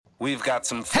We've got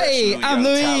some fresh Hey, new I'm young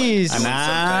Luis. talent doing And some I'm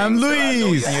things that I know Luis. you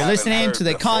And you're haven't listening heard to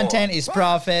the before. Content is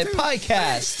Profit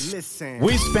podcast.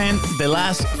 We spent the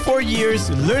last 4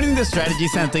 years learning the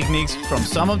strategies and techniques from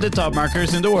some of the top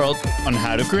marketers in the world on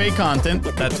how to create content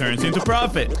that turns into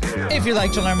profit. If you'd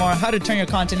like to learn more how to turn your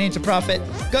content into profit,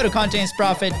 go to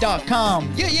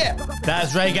contentisprofit.com. Yeah.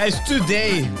 That's right, guys.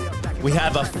 Today, we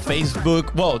have a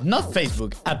Facebook, well, not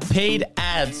Facebook, a paid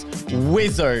ads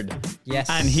wizard.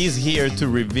 Yes. And he's here to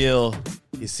reveal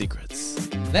his secrets.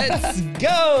 Let's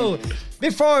go.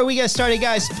 Before we get started,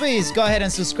 guys, please go ahead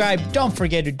and subscribe. Don't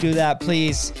forget to do that,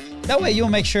 please. That way you'll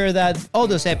make sure that all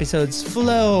those episodes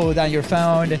flow down your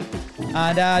phone.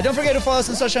 And don't forget to follow us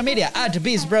on social media at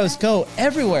BeastBrosGo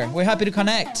everywhere. We're happy to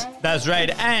connect. That's right.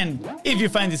 And if you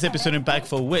find this episode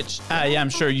impactful, which I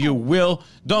am sure you will,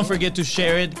 don't forget to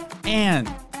share it and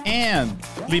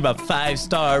leave a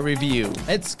 5-star review.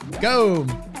 Let's go.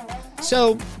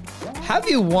 So, have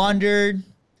you wondered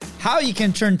how you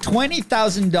can turn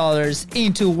 $20,000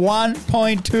 into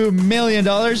 $1.2 million?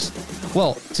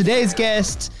 Well, today's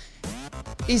guest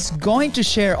is going to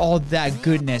share all that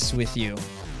goodness with you.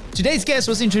 Today's guest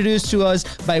was introduced to us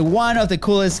by one of the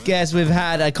coolest guests we've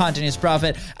had at Content is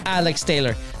Profit, Alex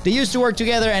Taylor. They used to work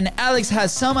together, and Alex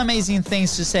has some amazing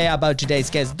things to say about today's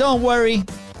guest. Don't worry,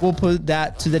 we'll put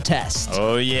that to the test.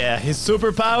 Oh yeah, his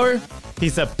superpower?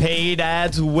 He's a paid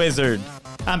ads wizard.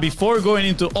 And before going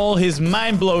into all his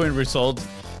mind-blowing results,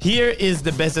 here is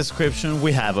the best description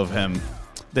we have of him.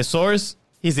 The source,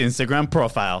 his Instagram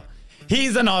profile.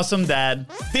 He's an awesome dad,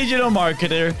 digital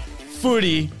marketer,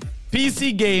 foodie,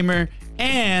 PC gamer,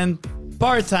 and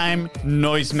part-time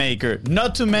noisemaker.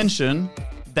 Not to mention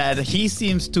that he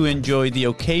seems to enjoy the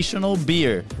occasional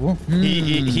beer.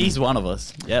 He's one of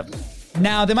us. Yep.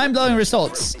 Now, the mind-blowing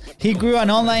results. He grew an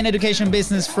online education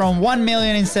business from 1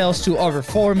 million in sales to over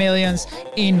 4 millions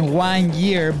in 1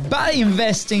 year by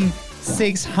investing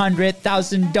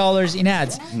 $600,000 in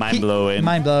ads. Mind-blowing.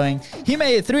 Mind-blowing. He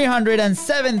made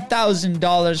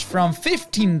 $307,000 from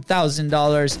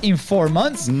 $15,000 in 4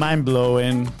 months.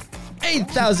 Mind-blowing.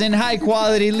 8,000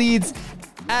 high-quality leads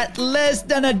at less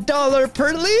than $1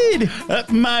 per lead.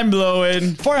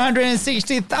 Mind-blowing.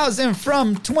 460,000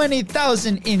 from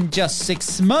 20,000 in just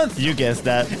 6 months. You guessed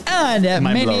that. And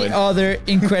many Mind-blowing. other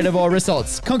incredible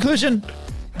results. Conclusion,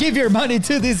 give your money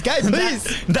to this guy, please.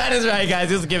 That is right, guys.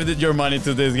 Just give your money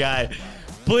to this guy.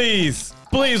 Please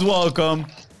welcome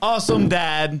awesome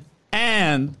dad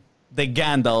and the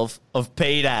Gandalf of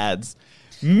paid ads,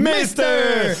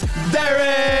 Mr.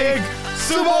 Derek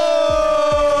Suboy!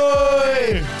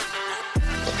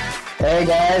 Hey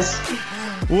guys,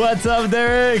 What's up,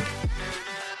 Derek?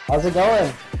 how's it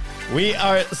going? We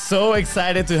are so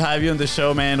excited to have you on the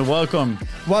show, man. Welcome.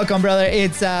 Welcome, brother.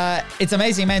 It's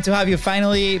amazing, man, to have you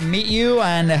finally meet you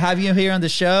and have you here on the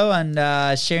show and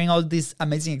sharing all this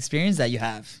amazing experience that you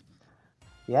have.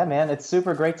 Yeah, man, it's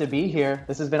super great to be here.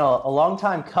 This has been a long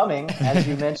time coming, as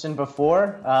you mentioned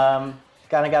before.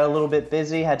 Kind of got a little bit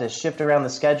busy, had to shift around the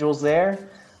schedules there,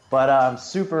 but I'm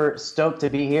super stoked to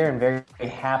be here and very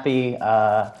happy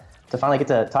to finally get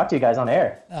to talk to you guys on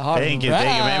air. Thank you,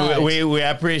 man. We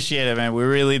appreciate it, man. We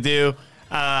really do.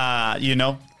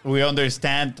 We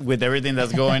understand with everything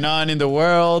that's going on in the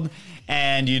world.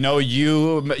 And, you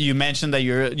mentioned that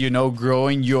you're,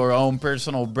 growing your own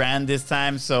personal brand this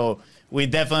time. So we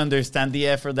definitely understand the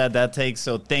effort that takes.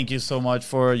 So thank you so much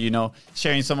for,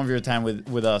 sharing some of your time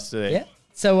with us today. Yeah.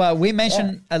 So we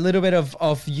mentioned a little bit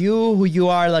of you, who you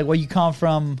are, like where you come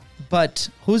from, but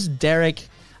who's Derek?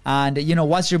 And,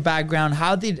 what's your background?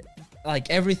 How did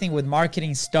everything with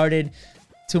marketing started?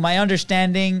 To my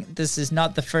understanding, this is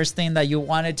not the first thing that you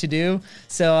wanted to do.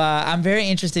 So I'm very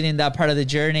interested in that part of the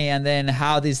journey and then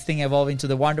how this thing evolved into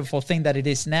the wonderful thing that it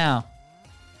is now.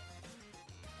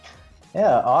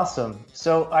 Yeah, awesome.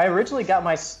 So I originally got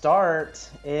my start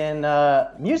in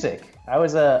music. I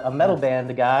was a metal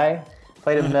band guy,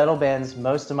 played in metal bands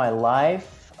most of my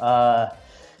life.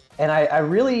 And I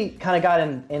really kind of got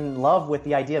in love with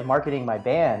the idea of marketing my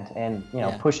band and,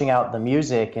 pushing out the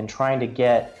music and trying to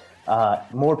get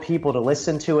more people to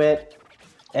listen to it.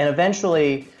 And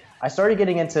eventually I started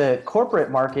getting into corporate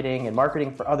marketing and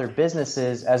marketing for other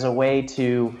businesses as a way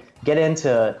to get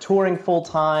into touring full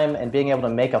time and being able to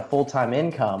make a full-time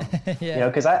income,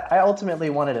 because I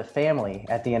ultimately wanted a family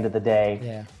at the end of the day.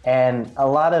 Yeah. And a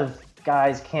lot of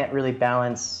guys can't really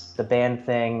balance the band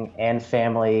thing and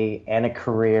family and a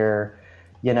career,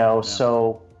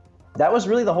 so that was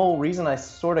really the whole reason I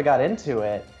sort of got into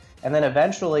it. And then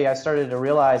eventually I started to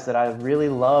realize that I really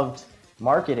loved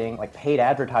marketing, like paid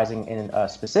advertising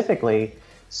specifically,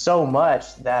 so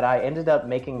much that I ended up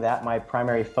making that my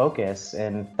primary focus.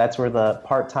 And that's where the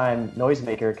part-time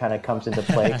noisemaker kind of comes into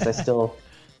play, because I still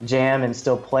jam and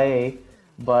still play,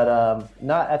 but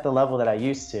not at the level that I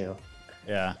used to.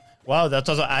 Yeah. Wow, that's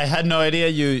awesome. I had no idea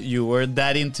you were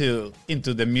that into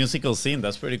the musical scene.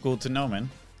 That's pretty cool to know, man.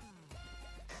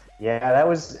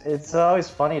 Yeah, it's always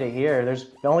funny to hear. There's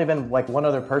only been like one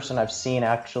other person I've seen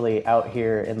actually out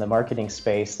here in the marketing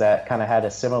space that kind of had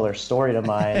a similar story to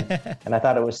mine. And I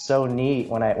thought it was so neat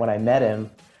when I met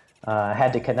him. I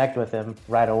had to connect with him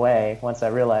right away once I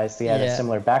realized he had a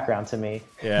similar background to me.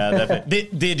 Yeah, definitely.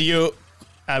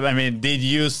 Did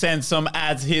you send some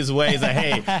ads his way? Like,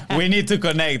 hey, we need to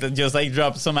connect, and just like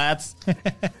drop some ads?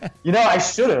 You know, I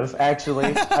should have, actually.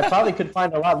 I probably could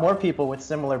find a lot more people with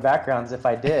similar backgrounds if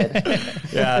I did.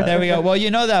 Yeah. There we go. Well,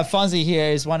 you know that Fonzie here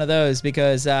is one of those,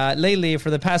 because lately, for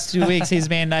the past 2 weeks, he's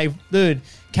been like, dude,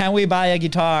 can we buy a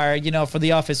guitar, for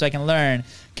the office so I can learn?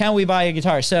 Can we buy a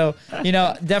guitar? So,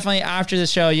 definitely after the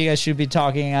show, you guys should be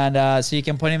talking, and so you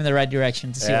can point him in the right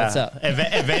direction to see what's up.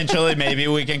 Eventually, maybe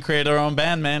we can create our own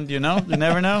band, man. You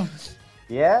never know.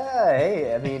 Yeah,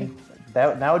 hey, I mean,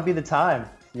 that now would be the time,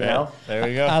 you know? There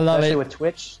we go. I love Especially it. with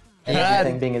Twitch and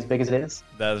everything being as big as it is.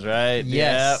 That's right.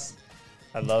 Yes.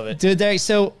 Yep. I love it. Dude, Derek,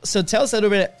 so tell us a little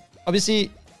bit,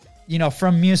 obviously,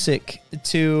 from music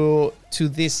to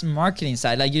this marketing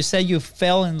side. Like you said, you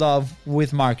fell in love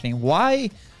with marketing. Why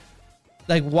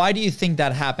do you think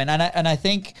that happened? And I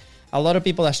think a lot of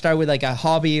people that start with like a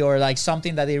hobby or like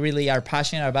something that they really are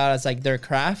passionate about as like their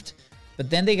craft, but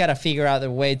then they got to figure out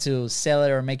a way to sell it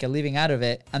or make a living out of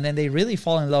it. And then they really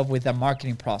fall in love with the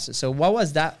marketing process. So what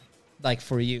was that like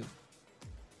for you?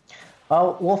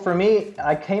 Well, for me,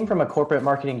 I came from a corporate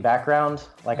marketing background.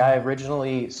 Like I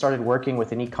originally started working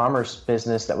with an e-commerce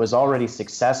business that was already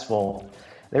successful.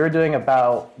 They were doing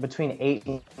about between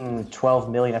 8 and 12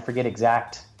 million. I forget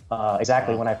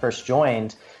exactly when I first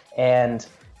joined. And,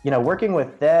 working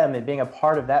with them and being a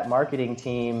part of that marketing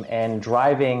team and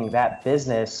driving that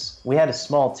business, we had a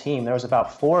small team. There was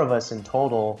about 4 of us in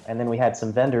total. And then we had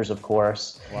some vendors, of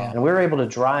course. Wow. And we were able to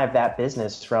drive that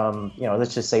business from,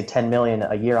 let's just say 10 million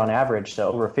a year on average to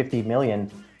over 50 million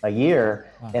a year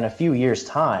in a few years'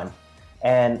 time.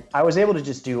 And I was able to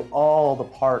just do all the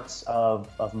parts of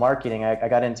marketing. I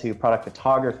got into product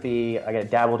photography. I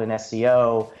got dabbled in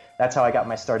SEO. That's how I got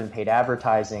my start in paid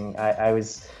advertising. I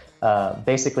was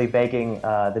basically begging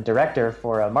the director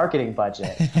for a marketing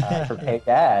budget for paid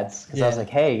ads, because I was like,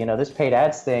 hey, this paid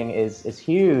ads thing is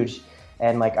huge,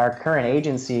 and like our current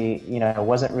agency,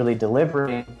 wasn't really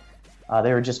delivering.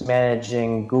 They were just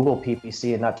managing Google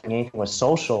PPC and not doing anything with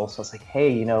social. So I was like,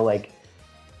 hey,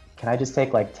 can I just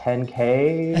take like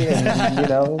 10K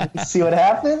and see what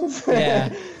happens?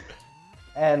 Yeah.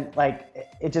 And like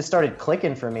it just started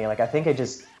clicking for me. Like I think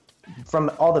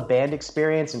from all the band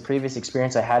experience and previous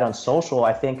experience I had on social,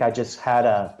 I think I just had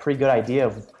a pretty good idea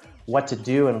of what to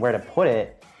do and where to put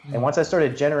it. And once I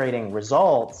started generating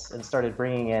results and started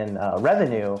bringing in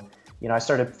revenue, I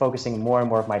started focusing more and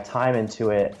more of my time into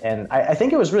it. And I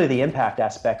think it was really the impact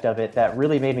aspect of it that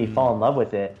really made me fall in love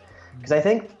with it. Because I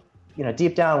think,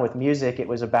 deep down with music, it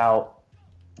was about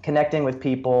connecting with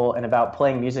people and about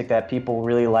playing music that people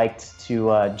really liked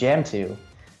to jam to,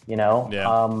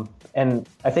 Yeah. And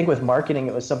I think with marketing,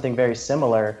 it was something very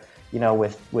similar,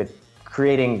 with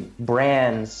creating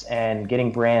brands and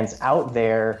getting brands out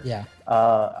there. Yeah.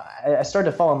 I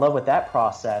started to fall in love with that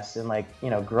process,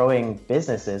 and growing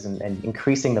businesses and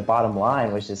increasing the bottom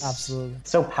line was just absolutely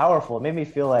so powerful. It made me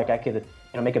feel like I could,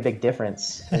 make a big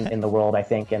difference in the world, I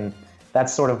think. And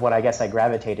that's sort of what I guess I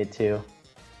gravitated to.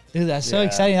 Dude, that's so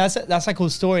exciting. That's a cool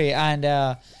story.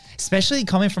 And, especially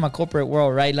coming from a corporate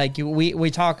world, right? Like we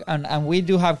talk and we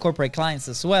do have corporate clients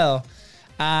as well.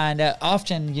 And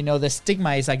often, the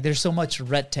stigma is like, there's so much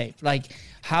red tape. Like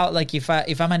if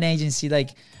I'm an agency,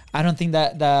 like I don't think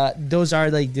that those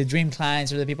are like the dream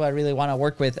clients or the people I really want to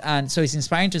work with. And so it's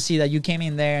inspiring to see that you came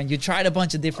in there and you tried a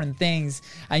bunch of different things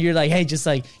and you're like, hey, just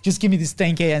give me this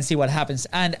 10K and see what happens.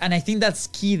 And I think that's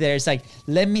key there. It's like,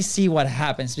 let me see what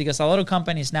happens, because a lot of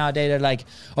companies nowadays are like,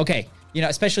 okay,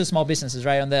 especially small businesses,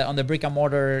 right? On the brick and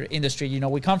mortar industry,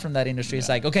 we come from that industry. Yeah. It's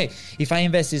like, okay, if I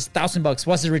invest this $1,000,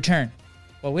 what's the return?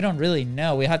 Well, we don't really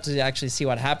know. We have to actually see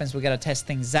what happens. We got to test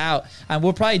things out, and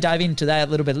we'll probably dive into that a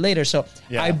little bit later. So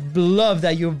I love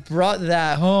that you brought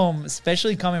that home,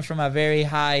 especially coming from a very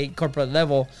high corporate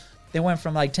level. They went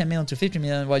from like 10 million to 50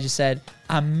 million, what you said.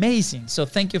 Amazing. So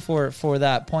thank you for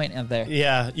that point in there.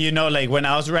 Yeah. Like when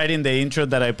I was writing the intro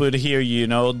that I put here,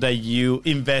 that you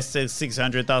invested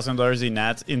 $600,000 in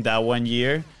ads in that 1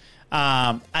 year.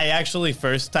 I actually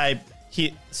first typed,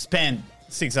 he spent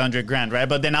 600 grand, right?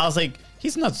 But then I was like,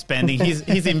 he's not spending,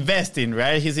 he's investing,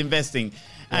 right? He's investing.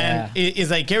 And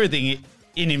it's like everything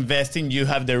in investing, you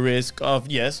have the risk of,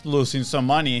 yes, losing some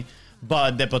money,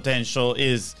 but the potential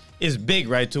is big,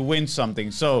 right, to win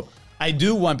something. So I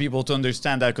do want people to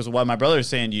understand that, because what my brother is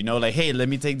saying, you know, like, hey, let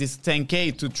me take this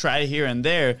 10K to try here and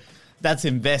there. That's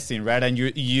investing, right? And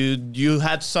you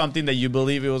had something that you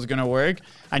believe it was going to work,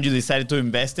 and you decided to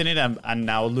invest in it, and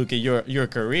now look at your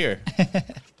career.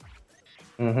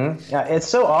 Yeah, it's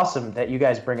so awesome that you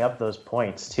guys bring up those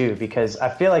points too, because I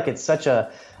feel like it's such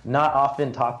a not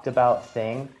often talked about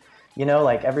thing. You know,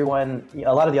 like a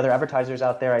lot of the other advertisers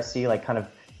out there I see like kind of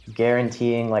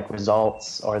guaranteeing like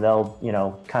results, or they'll, you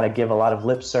know, kind of give a lot of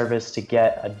lip service to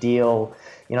get a deal.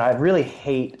 You know, I really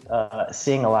hate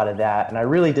seeing a lot of that, and I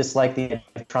really dislike the idea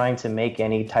of trying to make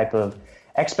any type of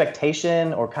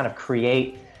expectation or kind of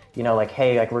create, you know, like,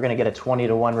 hey, like we're going to get a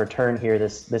 20-to-1 return here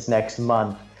this next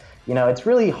month. You know, it's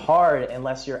really hard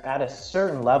unless you're at a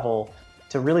certain level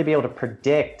to really be able to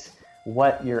predict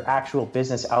what your actual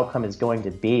business outcome is going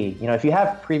to be. You know, if you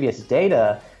have previous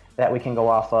data that we can go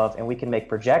off of and we can make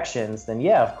projections, then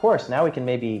yeah, of course, now we can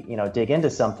maybe, you know, dig into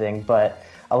something. But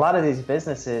a lot of these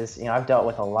businesses, you know, I've dealt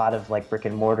with a lot of like brick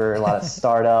and mortar, a lot of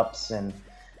startups, and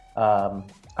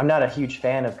I'm not a huge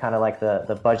fan of kind of like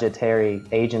the budgetary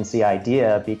agency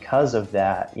idea because of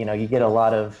that. You know, you get a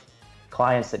lot of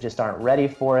clients that just aren't ready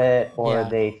for it, or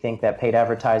they think that paid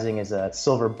advertising is a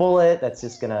silver bullet that's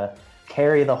just going to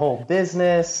carry the whole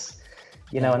business,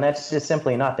 you know, and that's just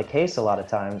simply not the case a lot of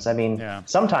times. I mean,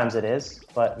 sometimes it is,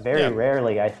 but very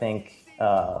rarely, I think,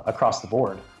 across the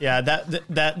board. Yeah,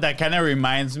 that kind of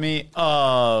reminds me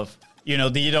of, you know,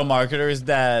 digital marketers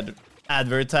that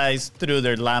advertise through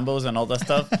their Lambos and all that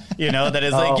stuff, you know, that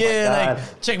is like,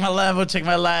 like, check my Lambo, check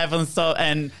my life and stuff.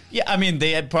 And yeah, I mean,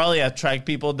 they probably attract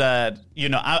people that, you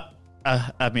know,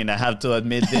 I mean, I have to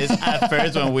admit this, at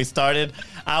first when we started,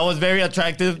 I was very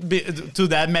attracted to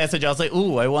that message. I was like,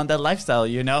 ooh, I want that lifestyle,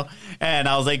 you know? And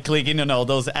I was like clicking on all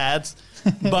those ads.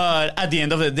 But at the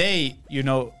end of the day, you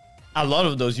know, a lot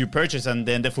of those you purchase and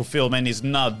then the fulfillment is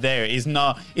not there. It's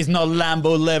not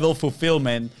Lambo level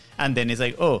fulfillment. And then it's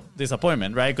like, oh,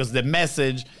 disappointment, right? Because the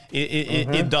message,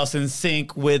 it doesn't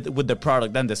sync with the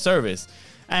product and the service.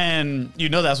 And, you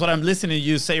know, that's what I'm listening to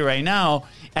you say right now.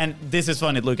 And this is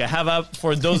funny. Look,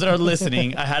 for those that are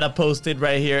listening, I had a post-it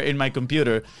right here in my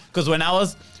computer. Because when I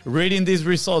was reading these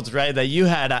results, right, that you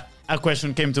had, a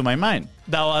question came to my mind.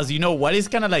 That was, you know, what is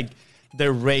kind of like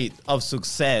the rate of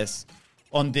success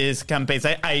on these campaigns?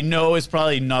 I know it's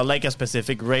probably not like a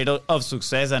specific rate of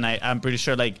success. And I'm pretty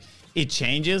sure, like, it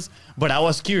changes. But I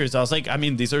was curious. I was like, I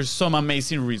mean, these are some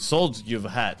amazing results you've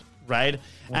had, right?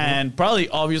 And probably,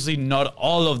 obviously, not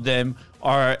all of them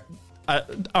are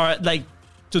like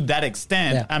to that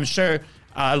extent. Yeah. I'm sure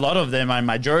a lot of them, a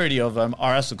majority of them,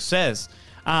 are a success.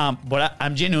 But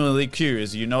I'm genuinely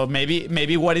curious. You know,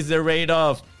 maybe what is the rate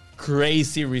of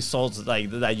crazy results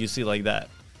like that you see like that?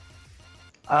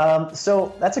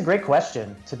 So that's a great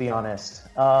question, to be honest.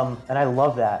 And I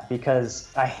love that,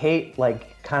 because I hate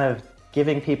like kind of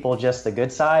giving people just the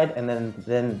good side and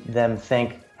then them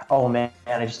think, oh man,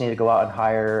 I just need to go out and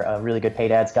hire a really good paid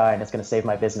ads guy and it's going to save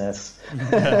my business.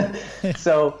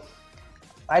 So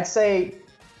I'd say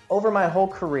over my whole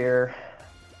career,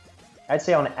 I'd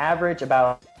say on average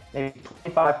about maybe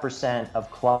 25%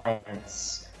 of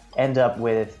clients end up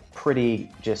with pretty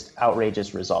just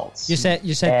outrageous results. You said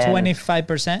 25%?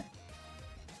 25%.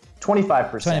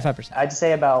 25%. I'd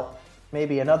say about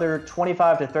maybe another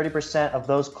 25 to 30% of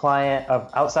those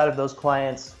outside of those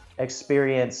clients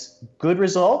experience good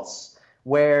results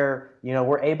where, you know,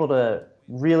 we're able to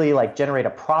really like generate a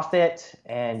profit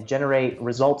and generate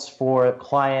results for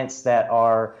clients that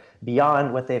are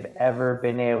beyond what they've ever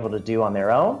been able to do on their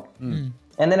own.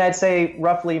 And then I'd say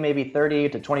roughly maybe 30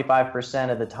 to 25%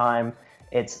 of the time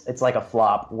it's like a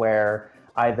flop where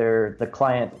either the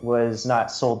client was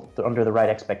not sold under the right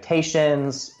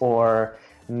expectations, or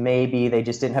maybe they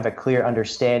just didn't have a clear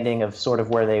understanding of sort of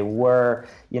where they were.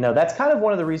 You know, that's kind of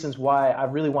one of the reasons why I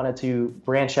really wanted to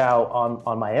branch out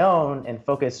on my own and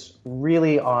focus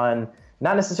really on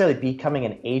not necessarily becoming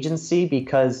an agency,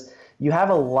 because you have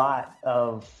a lot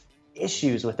of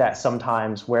issues with that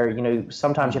sometimes where, you know,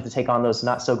 sometimes you have to take on those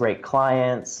not so great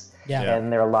clients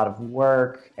and they're a lot of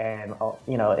work, and,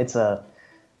 you know, it's a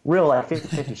real like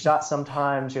 50-50 shot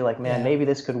sometimes. You're like, man, maybe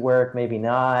this could work, maybe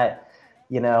not.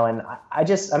 You know, and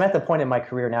I'm at the point in my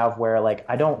career now of where like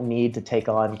I don't need to take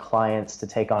on clients,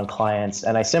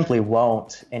 and I simply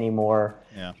won't anymore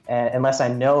unless I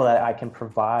know that I can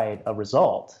provide a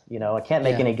result. You know, I can't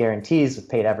make any guarantees with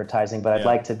paid advertising, but I'd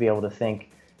like to be able to think,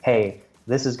 hey,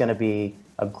 this is going to be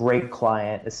a great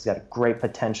client. This has got a great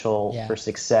potential Yeah. for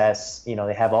success. You know,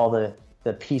 they have all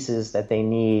the pieces that they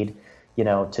need, you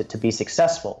know, to be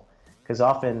successful. Because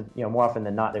often, you know, more often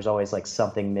than not, there's always like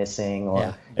something missing, or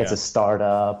Yeah. it's a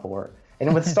startup,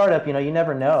 and with startup, you know, you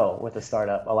never know with a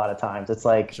startup. A lot of times, it's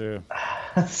like, True.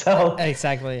 so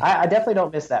Exactly. I definitely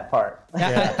don't miss that part.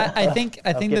 Yeah, I think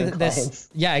getting that this. clients.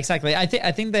 Yeah, exactly. I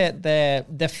think that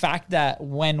the fact that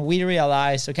when we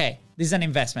realize, okay, this is an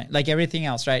investment, like everything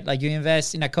else, right? Like you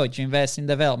invest in a coach, you invest in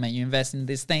development, you invest in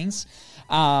these things.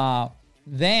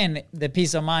 Then the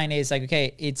peace of mind is like,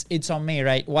 okay, it's on me,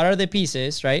 right? What are the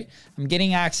pieces, right? I'm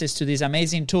getting access to this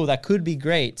amazing tool that could be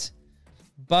great,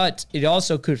 but it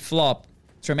also could flop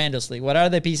tremendously. What are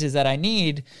the pieces that I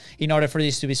need in order for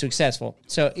this to be successful?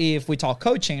 So if we talk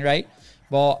coaching, right?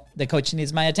 Well, the coach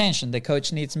needs my attention. The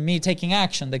coach needs me taking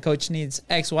action. The coach needs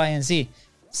X, Y, and Z.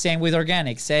 Same with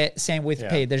organic. Same with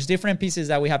paid. There's different pieces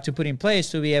that we have to put in place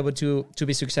to be able to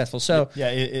be successful. So Yeah,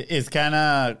 it's kind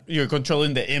of, you're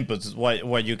controlling the inputs,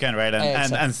 what you can, right?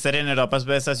 And setting it up as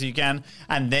best as you can,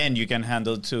 and then you can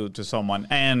handle to someone.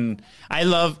 And I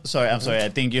love, I'm sorry, I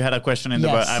think you had a question in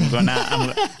Yes.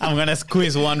 the, I'm gonna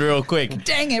squeeze one real quick.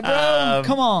 dang it, bro.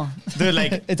 Come on. Dude,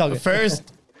 like, It's all good. first,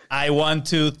 I want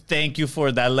to thank you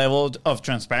for that level of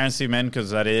transparency, man, because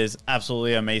that is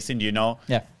absolutely amazing, you know?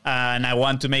 Yeah. And I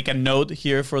want to make a note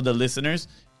here for the listeners.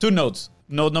 2 notes.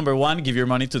 Note number 1, give your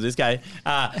money to this guy.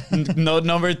 Note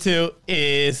number 2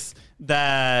 is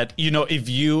that, you know, if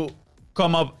you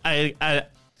come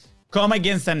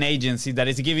against an agency that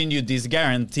is giving you these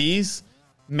guarantees,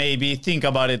 maybe think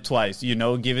about it twice, you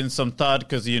know, giving some thought,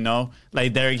 because, you know,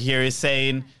 like Derek here is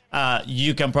saying,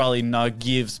 you can probably not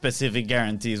give specific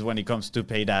guarantees when it comes to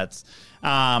paid ads.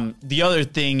 The other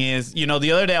thing is, you know,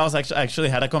 the other day I was actually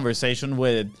had a conversation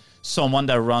with someone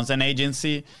that runs an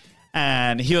agency,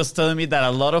 and he was telling me that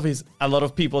a lot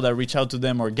of people that reach out to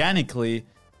them organically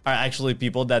are actually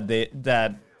people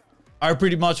that are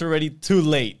pretty much already too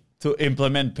late to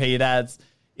implement paid ads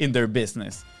in their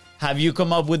business. Have you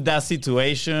come up with that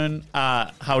situation?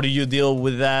 How do you deal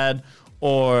with that?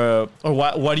 Or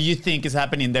what do you think is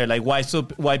happening there? Like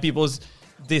why people's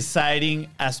deciding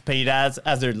as paid ads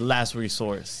as their last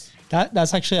resource?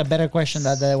 That's actually a better question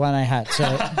than the one I had.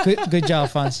 So good job,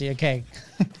 Fonzie. Okay,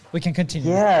 we can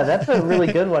continue. Yeah, that's a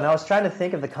really good one. I was trying to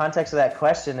think of the context of that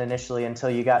question initially until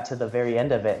you got to the very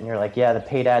end of it, and you're like, yeah, the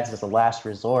paid ads is the last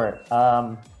resort.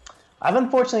 I've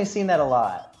unfortunately seen that a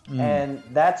lot, and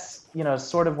that's, you know,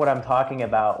 sort of what I'm talking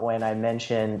about when I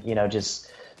mention, you know,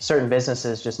 just certain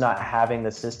businesses just not having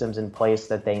the systems in place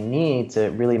that they need to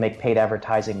really make paid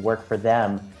advertising work for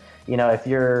them. You know, if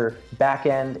your back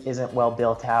end isn't well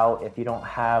built out, if you don't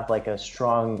have like a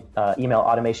strong email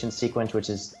automation sequence, which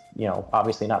is, you know,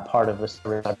 obviously not part of the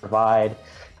service I provide,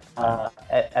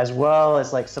 as well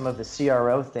as like some of the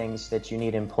CRO things that you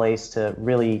need in place to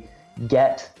really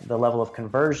get the level of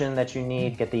conversion that you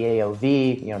need, get the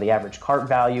AOV, you know, the average cart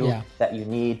value that you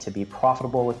need to be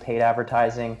profitable with paid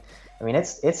advertising. I mean,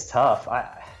 it's tough.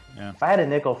 If I had a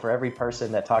nickel for every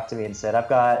person that talked to me and said, I've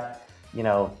got, you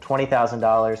know,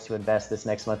 $20,000 to invest this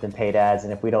next month in paid ads,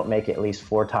 and if we don't make at least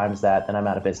 4 times that, then I'm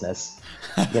out of business.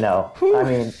 You know, I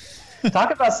mean,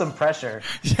 talk about some pressure.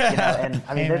 You know, and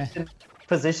I mean, there's been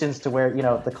positions to where, you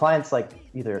know, the client's like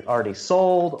either already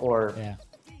sold or,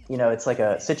 you know, it's like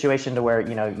a situation to where,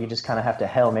 you know, you just kind of have to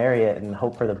Hail Mary it and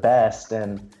hope for the best.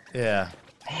 And man,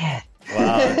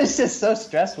 wow. It's just so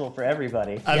stressful for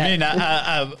everybody. I mean,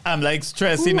 I'm like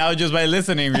stressing out just by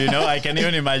listening, you know? I can't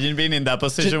even imagine being in that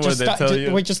position where they tell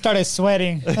you. We just started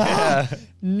sweating.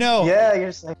 No. Yeah, you're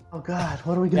just like, oh God,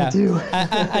 what are we going to do?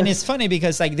 And it's funny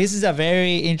because like this is a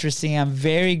very interesting and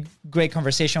very great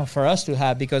conversation for us to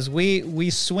have, because we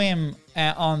swim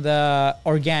on the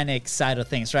organic side of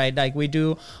things, right? Like we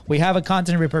have a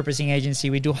content repurposing agency.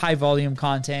 We do high volume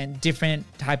content, different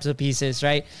types of pieces,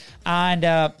 right?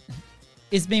 And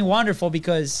it's been wonderful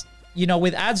because, you know,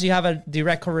 with ads, you have a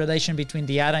direct correlation between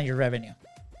the ad and your revenue,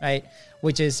 right?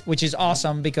 Which is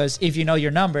awesome, because if you know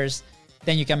your numbers,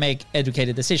 then you can make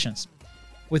educated decisions.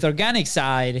 With organic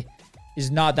side, it's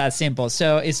not that simple.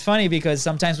 So it's funny because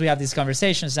sometimes we have these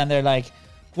conversations and they're like,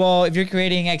 well, if you're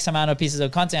creating X amount of pieces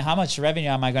of content, how much revenue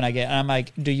am I going to get? And I'm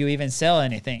like, do you even sell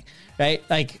anything? Right?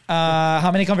 Like,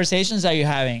 how many conversations are you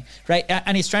having? Right?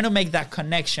 And he's trying to make that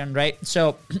connection, right?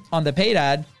 So on the paid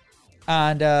ad,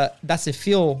 and that's the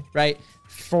fuel, right,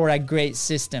 for a great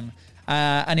system.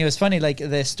 And it was funny, like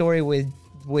the story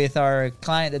with our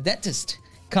client, the dentist,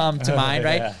 come to mind,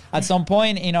 right? Yeah. At some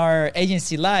point in our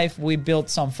agency life, we built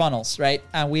some funnels, right?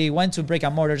 And we went to brick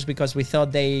and mortars because we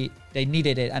thought they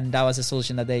needed it, and that was a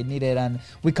solution that they needed, and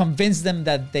we convinced them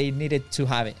that they needed to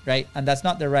have it, right? And that's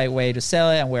not the right way to sell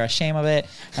it, and we're ashamed of it,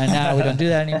 and now we don't do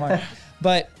that anymore.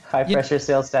 But High pressure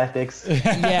sales tactics.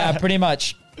 yeah, pretty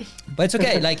much. But it's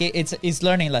okay. Like it's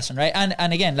learning lesson, right?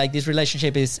 And again, like this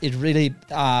relationship is really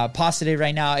positive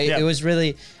right now. It was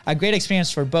really a great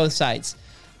experience for both sides.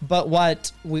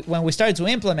 But when we started to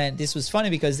implement, this was funny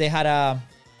because they had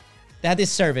this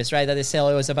service, right, that they sell.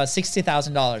 It was about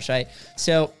 $60,000, right?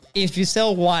 So if you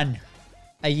sell one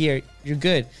a year, you're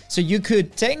good. So you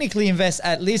could technically invest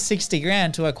at least 60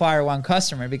 grand to acquire one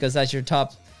customer because that's your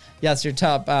top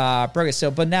progress.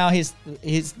 So, but now he's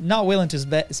not willing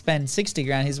to spend 60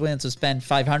 grand. He's willing to spend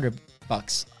 $500,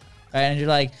 right? And you're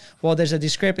like, well, there's a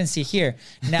discrepancy here.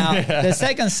 Now, the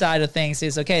second side of things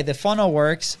is, okay, the funnel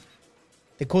works.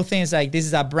 The cool thing is, like, this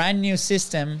is a brand new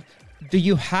system. Do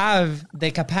you have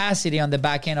the capacity on the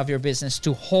back end of your business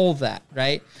to hold that,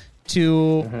 right?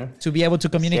 To be able to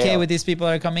communicate with these people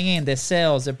that are coming in, the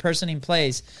sales, the person in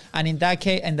place. And in that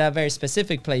case, in that very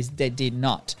specific place, they did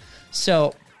not.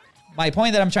 So my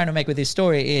point that I'm trying to make with this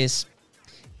story is,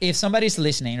 if somebody's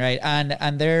listening, right,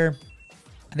 and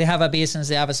they have a business,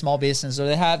 they have a small business, or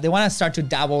they want to start to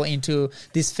dabble into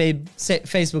this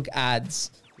Facebook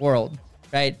ads world,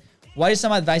 right? What is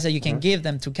some advice that you can give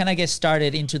them to kind of get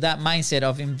started into that mindset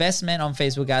of investment on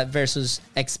Facebook ad versus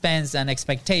expense and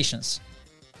expectations?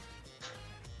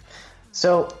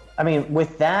 So, I mean,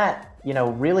 with that,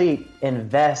 really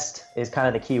invest is kind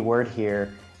of the key word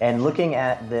here. And looking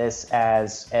at this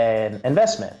as an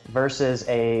investment versus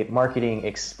a marketing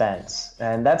expense.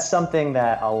 And that's something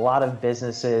that a lot of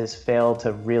businesses fail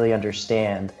to really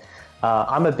understand.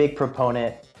 I'm a big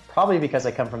proponent, probably because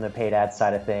I come from the paid ad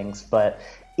side of things, but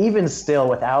even still,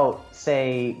 without,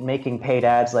 say, making paid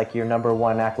ads like your number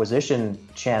one acquisition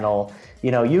channel,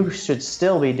 you should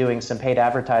still be doing some paid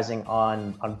advertising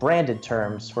on branded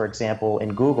terms, for example,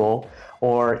 in Google,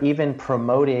 or even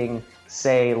promoting,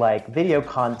 say, like video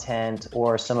content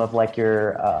or some of like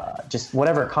your just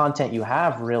whatever content you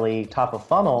have really top of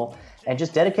funnel, and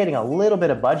just dedicating a little bit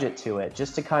of budget to it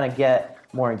just to kind of get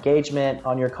more engagement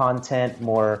on your content,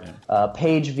 more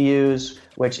page views,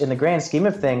 which in the grand scheme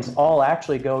of things all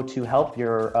actually go to help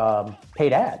your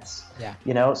paid ads.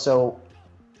 Yeah. So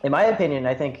in my opinion,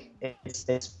 I think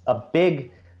it's a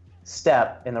big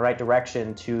step in the right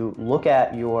direction to look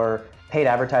at your paid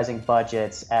advertising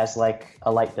budgets as like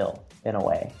a light bill in a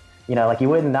way. Like you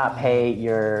would not pay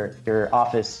your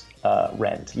office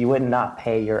rent. You would not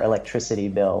pay your electricity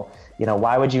bill.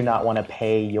 Why would you not want to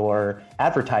pay your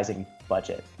advertising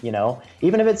budget?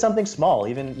 Even if it's something small,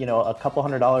 even, a couple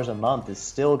 $100s a month is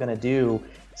still going to do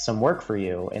some work for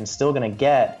you and still going to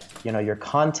get, your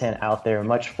content out there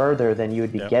much further than you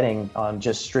would be getting on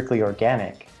just strictly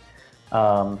organic.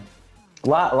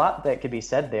 Lot that could be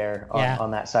said there on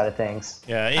that side of things.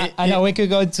 Yeah, I know we could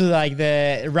go to like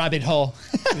the rabbit hole.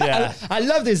 Yeah, I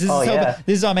love this.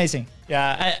 This is amazing.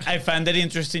 Yeah, I find that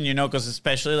interesting, because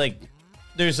especially like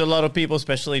there's a lot of people,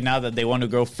 especially now, that they want to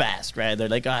grow fast, right? They're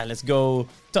like, let's go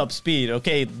top speed.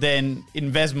 Okay, then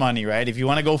invest money, right? If you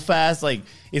want to go fast, like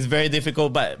it's very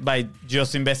difficult by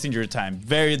just investing your time.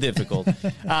 Very difficult.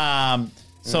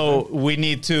 So we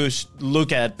need to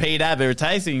look at paid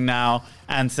advertising now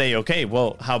and say, okay,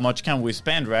 well, how much can we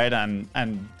spend, right?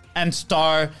 And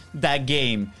start that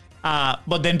game.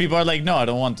 But then people are like, no, I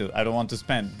don't want to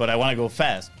spend, but I want to go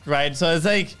fast, right? So it's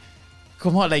like,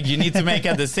 come on, like you need to make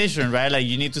a decision, right? Like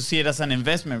you need to see it as an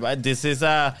investment, right? This is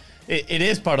it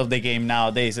is part of the game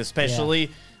nowadays,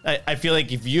 especially. Yeah. I feel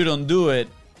like if you don't do it,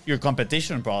 your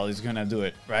competition probably is gonna do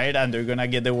it, right? And they're gonna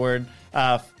get the word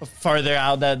farther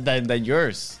out than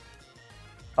yours.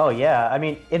 Oh yeah, I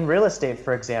mean, in real estate,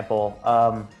 for example,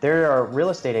 there are real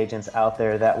estate agents out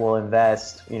there that will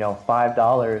invest,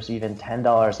 $5, even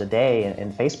 $10 a day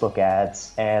in Facebook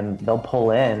ads, and they'll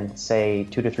pull in, say,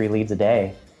 2 to 3 leads a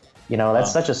day.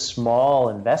 That's such a small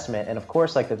investment, and of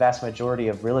course, like the vast majority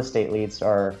of real estate leads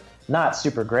are not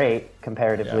super great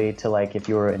comparatively to like if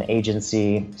you were an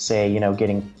agency, say,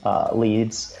 getting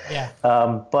leads. Yeah.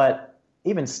 But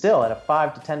even still, at a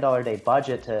 $5 to $10 a day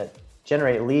budget to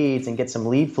generate leads and get some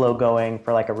lead flow going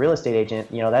for like a real estate agent,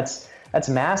 that's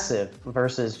massive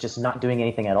versus just not doing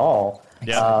anything at all.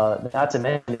 Yeah. Not to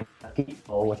mention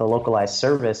people with a localized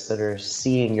service that are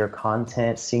seeing your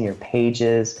content, seeing your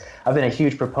pages. I've been a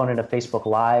huge proponent of Facebook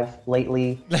Live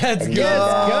lately. Let's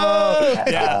go!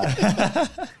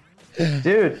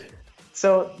 Dude,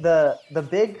 So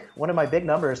one of my big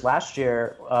numbers last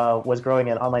year was growing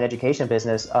an online education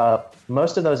business.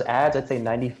 Most of those ads, I'd say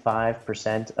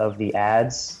 95% of the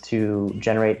ads to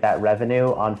generate that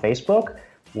revenue on Facebook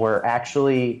were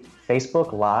actually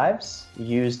Facebook Lives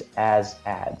used as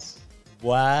ads.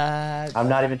 What? I'm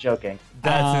not even joking.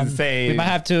 That's insane. We might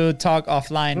have to talk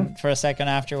offline for a second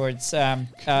afterwards.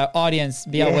 Audience,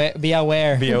 be aware. Be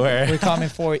aware. Be aware. We're coming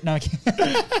for it. No, I'm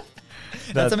kidding.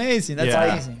 That's amazing. That's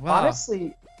amazing. Wow.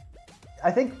 Honestly,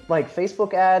 I think like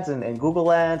Facebook ads and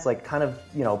Google ads, like kind of,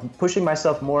 pushing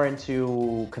myself more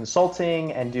into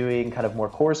consulting and doing kind of more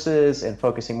courses and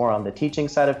focusing more on the teaching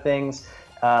side of things.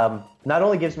 Not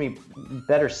only gives me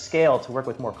better scale to work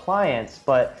with more clients,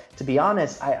 but to be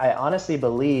honest, I honestly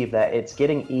believe that it's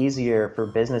getting easier for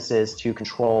businesses to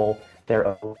control their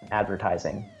own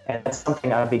advertising. And that's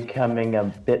something I'm becoming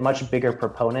a much bigger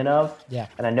proponent of. Yeah.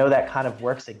 And I know that kind of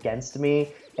works against me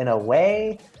in a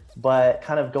way, but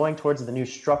kind of going towards the new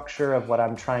structure of what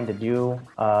I'm trying to do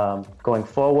going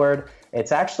forward,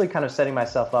 it's actually kind of setting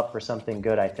myself up for something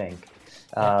good, I think.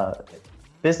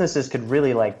 Businesses could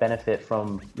really benefit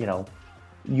from,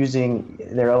 using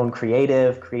their own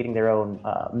creative, creating their own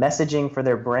messaging for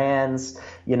their brands,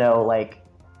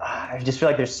 I just feel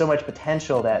like there's so much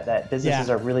potential that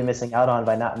businesses are really missing out on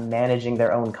by not managing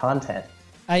their own content.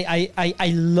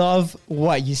 I love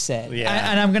what you said.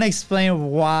 Yeah. And I'm going to explain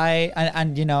why.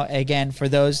 And again, for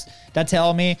those that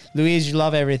tell me, Luis, you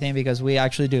love everything, because we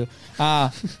actually do.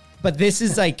 But this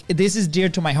is dear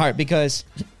to my heart because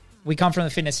we come from the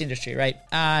fitness industry, right?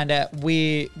 And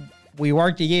we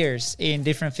worked years in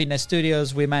different fitness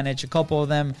studios. We managed a couple of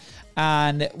them.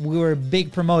 And we were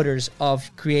big promoters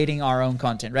of creating our own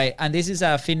content, right? And this is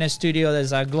a fitness studio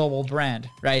that's a global brand,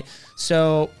 right?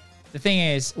 So the thing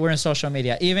is, we're in social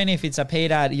media. Even if it's a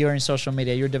paid ad, you're in social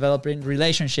media. You're developing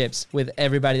relationships with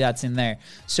everybody that's in there.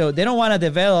 So they don't want to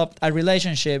develop a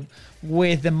relationship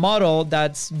with the model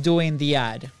that's doing the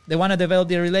ad. They want to develop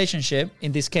the relationship,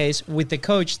 in this case, with the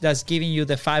coach that's giving you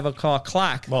the 5 o'clock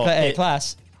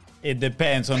class. It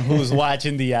depends on who's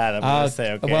watching the ad. I'm gonna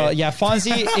say, okay. Well, yeah,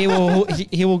 Fonzie,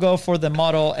 he will go for the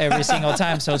model every single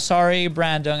time. So sorry,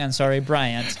 Brandon, and sorry,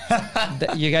 Bryant.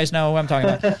 You guys know who I'm talking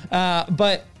about.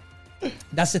 But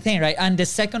that's the thing, right? And the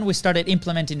second we started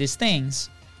implementing these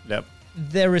things, yep,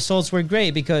 the results were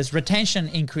great because retention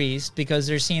increased because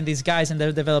they're seeing these guys and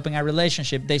they're developing a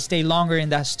relationship. They stay longer in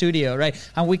that studio, right?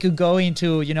 And we could go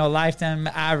into, lifetime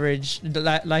average,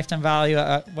 lifetime value.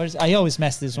 I always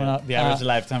mess this one up. The average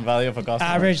lifetime value of a customer.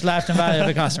 Average lifetime value of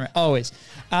a customer, always.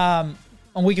 And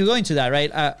we could go into that,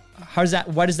 right?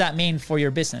 What does that mean for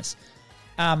your business?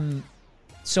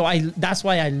 So that's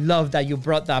why I love that you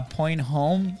brought that point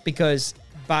home, because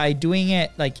by doing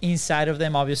it inside of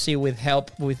them, obviously with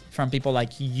help from people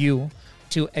like you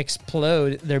to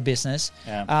explode their business,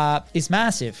 it's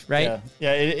massive, right?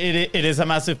 Yeah, it is a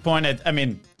massive point. I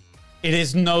mean, it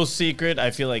is no secret.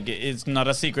 I feel like it's not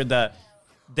a secret that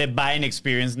the buying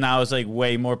experience now is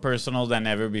way more personal than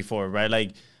ever before,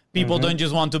 right? People don't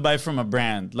just want to buy from a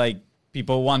brand.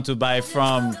 People want to buy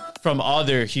from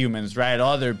other humans, right?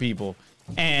 Other people.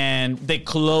 And the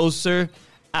closer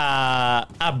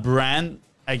a brand,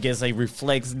 I guess,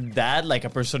 reflects that, a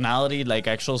personality,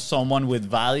 actual someone with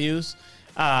values,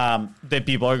 that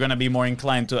people are going to be more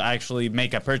inclined to actually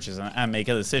make a purchase and make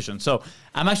a decision. So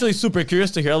I'm actually super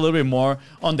curious to hear a little bit more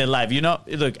on the live.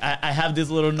 Look, I have this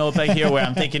little notepad here where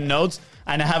I'm taking notes,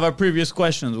 and I have our previous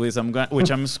questions,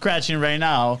 which I'm scratching right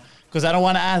now because I don't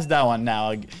want to ask that one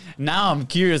now. Now I'm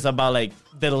curious about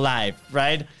the live,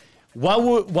 right?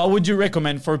 What would you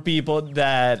recommend for people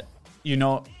that,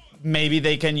 maybe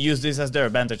they can use this as their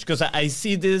advantage? Because I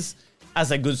see this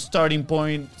as a good starting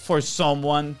point for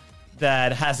someone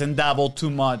that hasn't dabbled too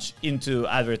much into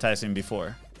advertising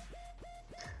before.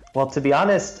 Well, to be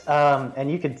honest,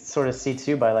 and you could sort of see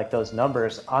too by those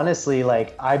numbers, honestly,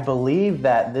 I believe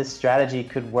that this strategy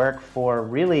could work for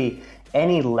really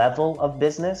any level of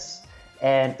business.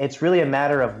 And it's really a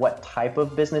matter of what type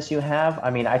of business you have.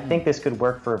 I mean, I think this could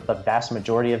work for the vast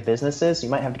majority of businesses. You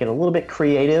might have to get a little bit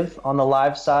creative on the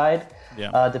live side,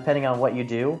 depending on what you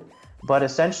do. But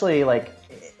essentially,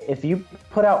 if you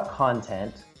put out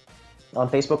content on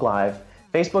Facebook Live,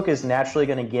 Facebook is naturally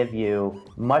going to give you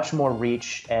much more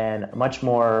reach and much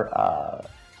more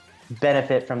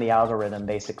benefit from the algorithm,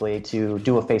 basically, to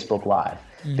do a Facebook Live,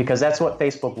 because that's what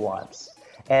Facebook wants.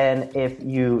 And if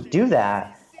you do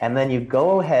that, and then you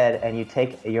go ahead and you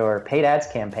take your paid ads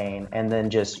campaign and then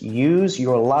just use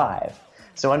your live.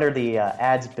 So under the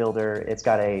ads builder, it's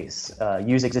got a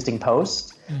use existing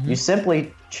post. You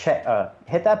simply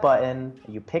hit that button,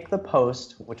 you pick the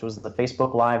post, which was the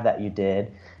Facebook Live that you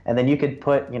did, and then you could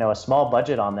put, a small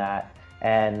budget on that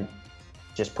and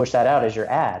just push that out as your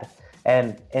ad.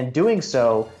 And in doing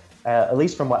so, at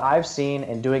least from what I've seen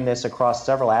and doing this across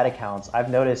several ad accounts, I've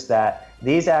noticed that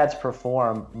these ads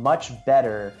perform much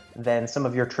better than some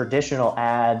of your traditional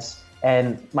ads.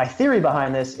 And my theory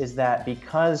behind this is that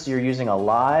because you're using a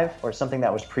live or something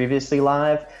that was previously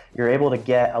live, you're able to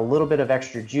get a little bit of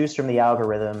extra juice from the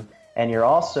algorithm, and you're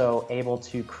also able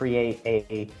to create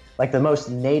the most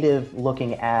native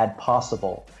looking ad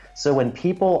possible. So when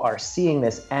people are seeing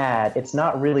this ad, it's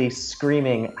not really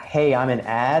screaming, "Hey, I'm an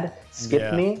ad,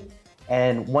 skip me."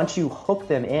 And once you hook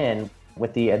them in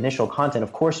with the initial content,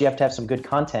 of course you have to have some good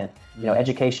content,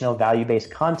 educational, value-based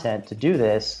content to do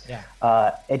this.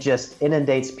 It just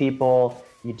inundates people.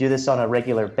 You do this on a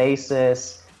regular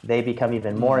basis, they become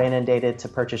even more inundated to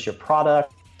purchase your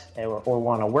product or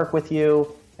want to work with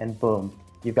you, and boom,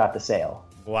 you've got the sale.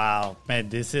 Wow, man,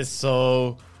 this is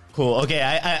so cool. Okay,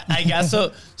 I got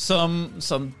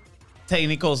some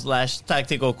technical /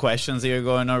 tactical questions here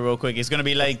going on real quick. It's gonna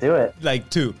be like, do it. Like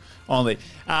 2 only.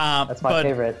 That's my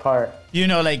favorite part.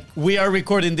 We are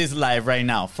recording this live right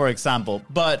now, for example,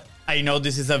 but I know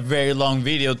this is a very long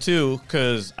video too,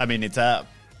 because it's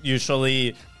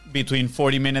usually between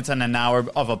 40 minutes and an hour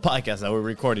of a podcast that we're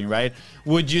recording, right?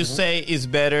 Would you say it's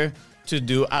better to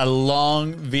do a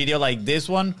long video like this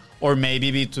one, or maybe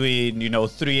between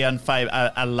 3 and 5,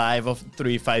 a live of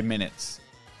 3-5 minutes?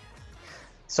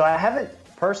 So I haven't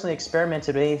personally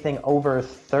experimented with anything over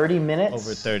 30 minutes.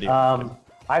 Over 30.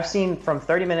 I've seen from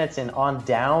 30 minutes and on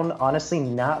down, honestly,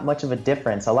 not much of a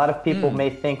difference. A lot of people may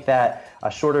think that a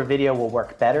shorter video will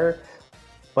work better,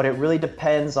 but it really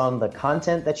depends on the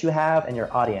content that you have and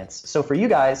your audience. So for you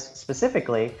guys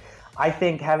specifically, I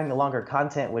think having the longer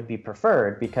content would be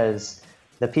preferred, because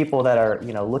the people that are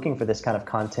looking for this kind of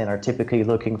content are typically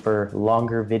looking for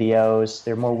longer videos.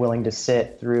 They're more willing to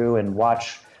sit through and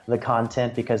watch the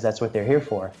content because that's what they're here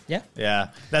for. Yeah,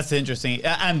 that's interesting.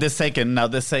 And the second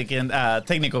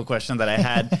technical question that I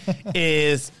had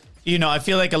is, I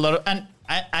feel like a lot of, and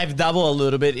I've dabbled a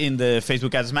little bit in the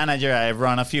Facebook Ads Manager. I've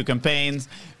run a few campaigns,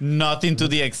 nothing to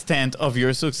the extent of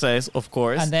your success, of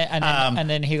course. And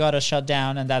then he got us shut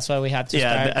down, and that's why we had to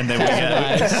start. And then we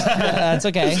that's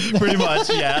okay. Pretty much,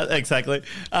 yeah, exactly.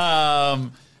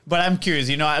 But I'm curious,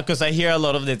 because I hear a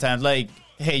lot of the time, like,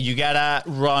 hey, you gotta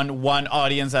run one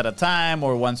audience at a time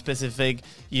or one specific,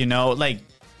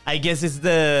 I guess it's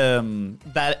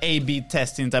that A/B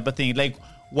testing type of thing. Like,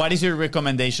 what is your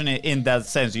recommendation in that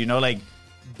sense?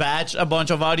 Batch a bunch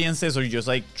of audiences, or you just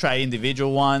try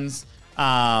individual ones?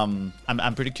 I'm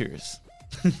pretty curious.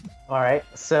 All right.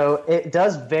 So it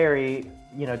does vary,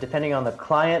 depending on the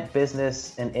client,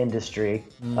 business, and industry.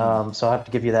 So I have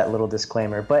to give you that little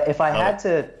disclaimer. But if I had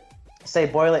to say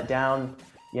boil it down,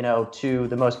 to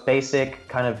the most basic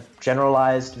kind of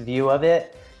generalized view of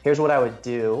it, here's what I would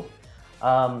do.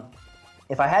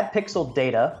 If I had pixel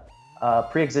data,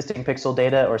 pre-existing pixel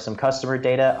data or some customer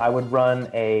data, I would run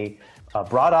a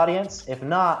broad audience. If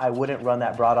not, I wouldn't run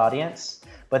that broad audience.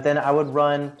 But then I would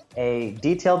run a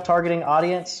detailed targeting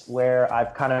audience where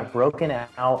I've kind of broken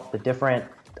out the different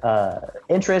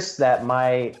interests that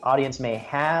my audience may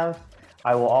have.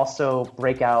 I will also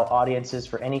break out audiences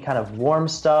for any kind of warm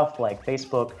stuff like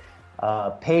Facebook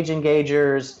page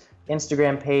engagers,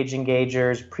 Instagram page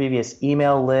engagers, previous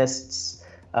email lists.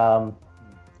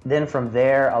 Then from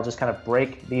there, I'll just kind of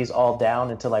break these all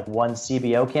down into one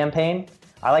CBO campaign.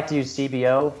 I like to use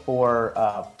CBO for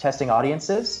testing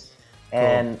audiences.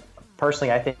 And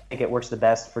personally, I think it works the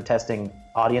best for testing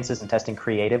audiences and testing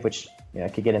creative, which I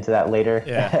could get into that later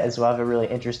as well. I have a really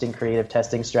interesting creative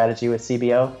testing strategy with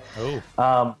CBO.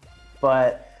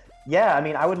 But yeah,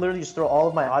 I would literally just throw all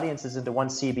of my audiences into one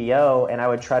CBO, and I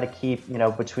would try to keep,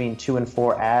 between 2 and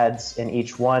 4 ads in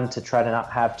each one to try to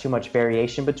not have too much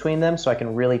variation between them, so I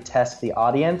can really test the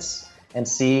audience and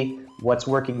see what's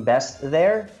working best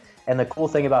there. And the cool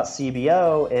thing about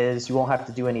CBO is you won't have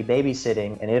to do any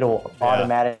babysitting, and it'll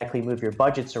automatically move your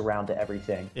budgets around to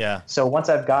everything. So once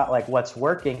I've got what's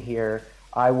working here,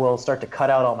 I will start to cut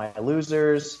out all my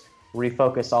losers,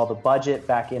 refocus all the budget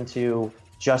back into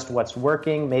just what's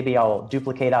working. Maybe I'll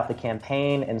duplicate out the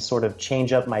campaign and sort of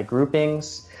change up my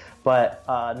groupings. But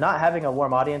not having a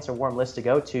warm audience or warm list to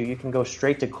go to, you can go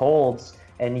straight to colds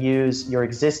and use your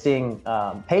existing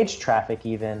page traffic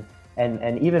even.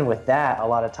 And even with that, a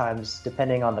lot of times,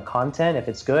 depending on the content, if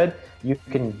it's good, you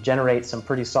can generate some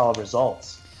pretty solid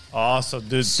results. Awesome,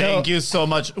 dude. Thank you so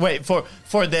much. Wait, for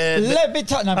the let me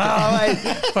talk. No,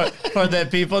 for the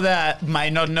people that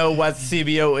might not know what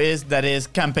CBO is, that is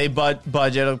campaign budget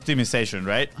optimization,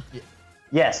 right?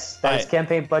 Yes, that is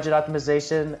campaign budget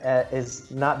optimization. Is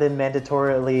not been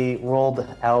mandatorily rolled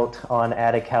out on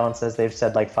ad accounts, as they've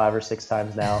said like 5 or 6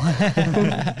 times now.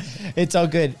 It's all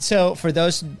good. So for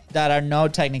those that are no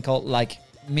technical like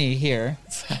me here,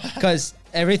 because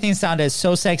everything sounded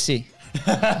so sexy,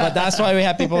 but that's why we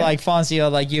have people like Fonzie or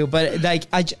like you. But like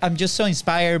I'm just so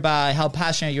inspired by how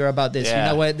passionate you're about this. Yeah.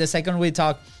 You know what? The second we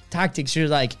talk tactics, you're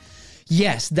like,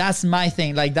 yes, that's my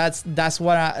thing. Like that's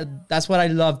what I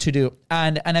love to do.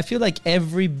 And I feel like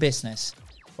every business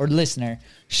or listener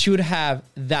should have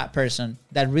that person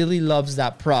that really loves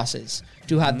that process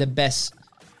to have the best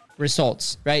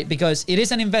results, right? Because it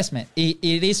is an investment. It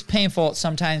is painful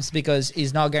sometimes because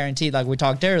it's not guaranteed, like we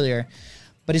talked earlier.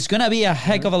 But it's gonna be a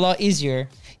heck of a lot easier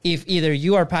if either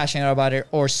you are passionate about it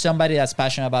or somebody that's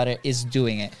passionate about it is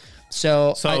doing it.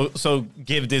 So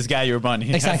give this guy your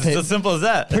money. Exactly. It's as simple as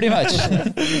that. Pretty much.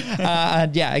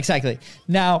 Yeah, exactly.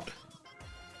 Now,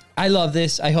 I love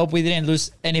this. I hope we didn't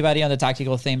lose anybody on the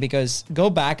tactical thing, because go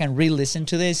back and re-listen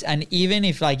to this. And even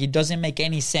if like it doesn't make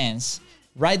any sense,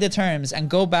 write the terms and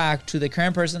go back to the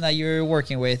current person that you're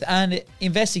working with and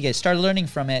investigate, start learning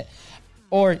from it,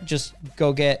 or just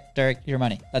go get Derek your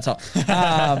money. That's all.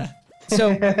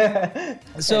 So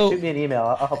shoot me an email.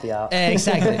 I'll help you out.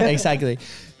 Exactly.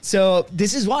 So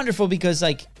this is wonderful because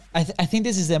like I think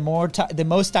this is the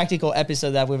most tactical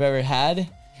episode that we've ever had,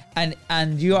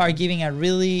 and you are giving a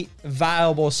really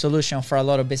viable solution for a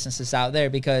lot of businesses out there,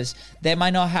 because they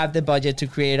might not have the budget to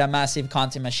create a massive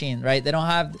content machine, right? They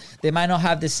might not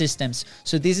have the systems.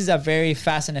 So this is a very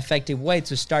fast and effective way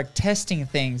to start testing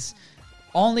things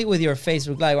only with your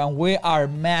Facebook Live. And we are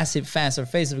massive fans of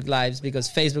Facebook Lives because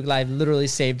Facebook Live literally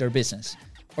saved our business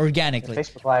organically.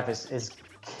 Facebook Live is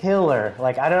killer.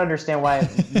 Like, I don't understand why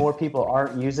more people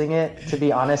aren't using it. To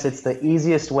be honest, it's the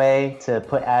easiest way to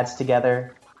put ads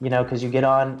together, you know, because you get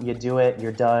on, you do it,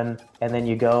 you're done, and then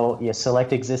you go, you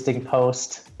select existing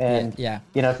post, and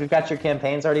you know, if you've got your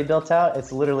campaigns already built out,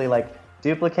 it's literally like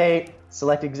duplicate,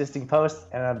 select existing post,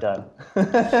 and I'm done.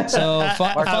 So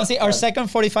Fonzie, our second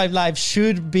 45 Live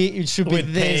should be this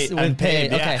with pay.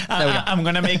 Yeah. Okay, there we go. I'm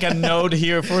gonna make a note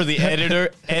here for the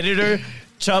editor.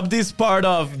 Chop this part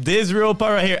off, this real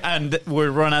part right here, and we're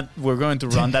going to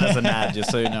run that as an ad, just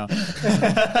so you know.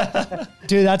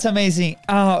 Dude, that's amazing.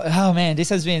 Oh man, this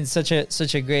has been such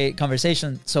a great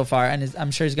conversation so far, and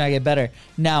I'm sure it's gonna get better.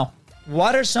 Now,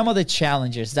 what are some of the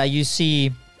challenges that you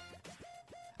see,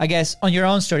 I guess, on your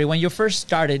own story when you first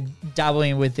started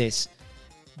dabbling with this?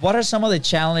 What are some of the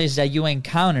challenges that you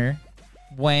encounter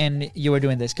when you were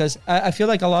doing this? Because I feel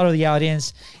like a lot of the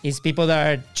audience is people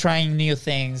that are trying new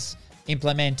things,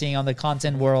 implementing on the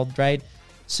content world, right?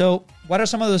 So what are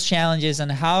some of those challenges,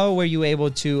 and how were you able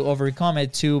to overcome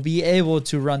it to be able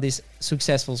to run these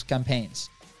successful campaigns?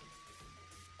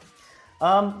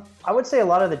 I would say a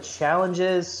lot of the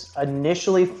challenges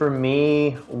initially for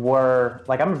me were,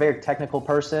 like, I'm a very technical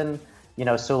person, you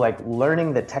know, so like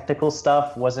learning the technical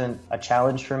stuff wasn't a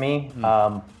challenge for me.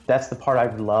 That's the part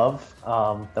I love,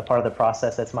 the part of the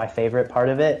process that's my favorite part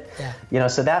of it. Yeah. You know,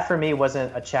 so that for me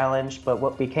wasn't a challenge, but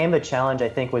what became the challenge, I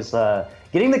think, was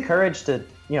getting the courage to,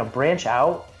 you know, branch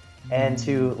out and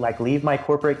to like leave my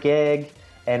corporate gig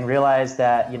and realize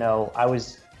that, you know,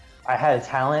 I had a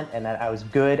talent and that I was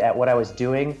good at what I was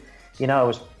doing. You know, I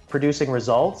was producing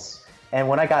results. And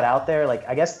when I got out there, like,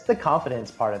 I guess the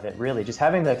confidence part of it, really, just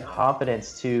having the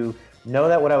confidence to know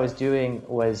that what I was doing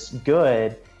was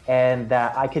good and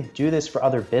that I could do this for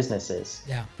other businesses.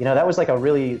 Yeah. You know, that was like a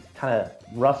really kind of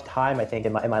rough time, I think,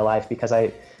 in my life, because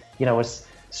I, you know, was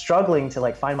struggling to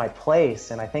like find my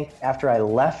place. And I think after I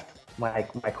left my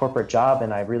corporate job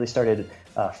and I really started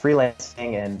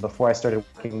freelancing, and before I started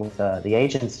working with the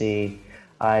agency,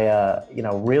 I, you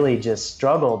know, really just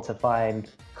struggled to find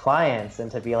clients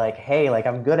and to be like, hey, like,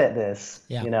 I'm good at this,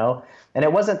 you know? And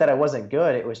it wasn't that I wasn't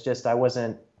good. It was just,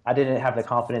 I didn't have the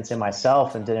confidence in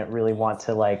myself and didn't really want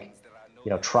to, like, you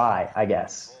know, try, I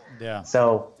guess. Yeah.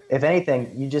 So if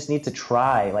anything, you just need to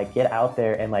try, like, get out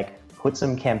there and like put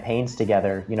some campaigns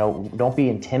together. You know, don't be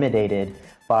intimidated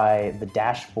by the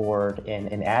dashboard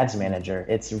in Ads Manager.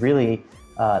 It's really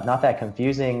not that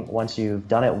confusing once you've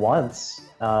done it once.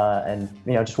 And,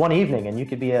 you know, just one evening and you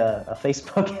could be a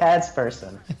Facebook ads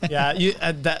person. Yeah,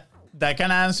 that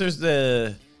kind of answers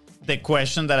the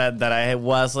question that I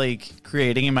was like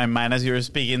creating in my mind as you were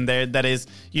speaking there. That is,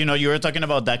 you know, you were talking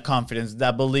about that confidence,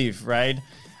 that belief, right?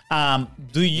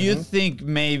 Do you think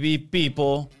maybe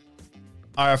people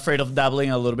are afraid of dabbling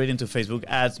a little bit into Facebook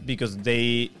ads because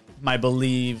they might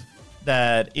believe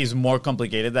that is more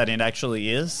complicated than it actually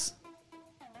is?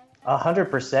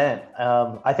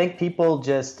 100%. I think people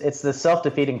it's the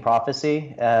self-defeating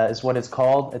prophecy is what it's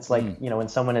called. It's like, when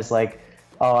someone is like,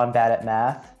 oh, I'm bad at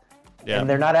math. Yeah. And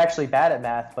they're not actually bad at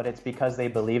math, but it's because they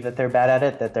believe that they're bad at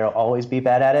it, that they'll always be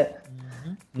bad at it.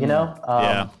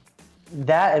 Yeah.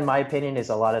 That, in my opinion, is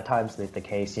a lot of times the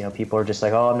case. People are just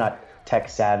like, oh, I'm not tech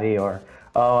savvy, or,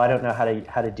 oh, I don't know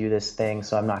how to do this thing,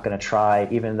 so I'm not going to try,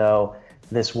 even though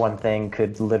this one thing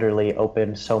could literally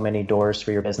open so many doors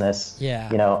for your business.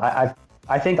 Yeah.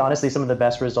 I think, honestly, some of the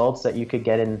best results that you could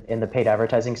get in the paid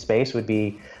advertising space would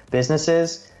be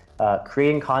businesses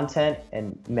creating content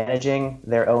and managing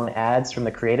their own ads from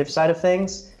the creative side of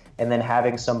things, and then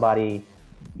having somebody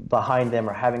behind them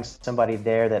or having somebody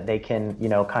there that they can,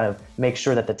 kind of make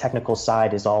sure that the technical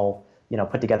side is all,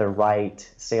 put together right.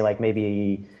 Say, like,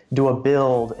 maybe do a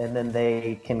build, and then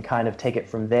they can kind of take it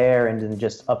from there and then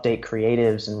just update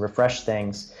creatives and refresh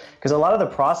things. Because a lot of the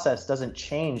process doesn't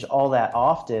change all that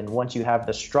often once you have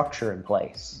the structure in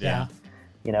place. Yeah.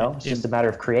 It's just a matter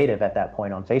of creative at that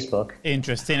point on Facebook.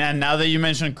 Interesting. And now that you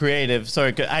mentioned creative,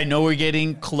 sorry, I know we're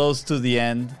getting close to the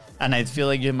end, and I feel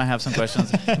like you might have some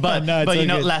questions. But No, but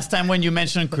good. last time when you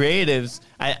mentioned creatives,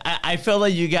 I felt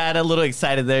like you got a little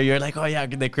excited there. You're like, oh yeah,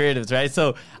 the creatives, right?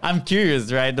 So I'm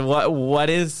curious, right? What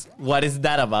is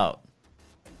that about?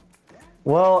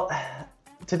 Well,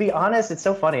 to be honest, it's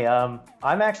so funny. I'm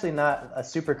actually not a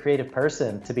super creative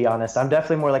person, to be honest. I'm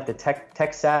definitely more like the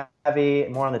tech savvy,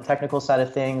 more on the technical side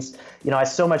of things. I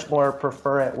so much more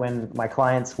prefer it when my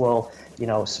clients will,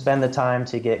 spend the time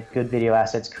to get good video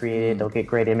assets created. They'll get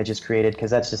great images created, because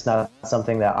that's just not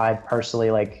something that I personally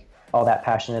like all that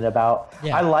passionate about.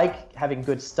 Yeah. I like having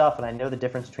good stuff, and I know the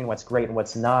difference between what's great and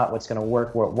what's not, what's going to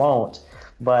work, what won't.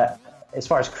 But as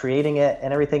far as creating it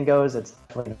and everything goes, it's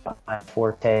definitely not my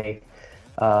forte.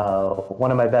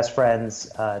 One of my best friends,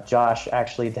 Josh,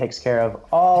 actually takes care of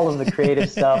all of the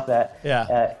creative stuff that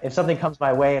if something comes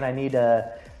my way and I need an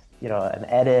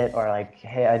edit, or like,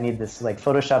 hey, I need this like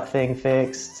Photoshop thing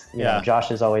fixed, you know, Josh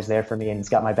is always there for me and he's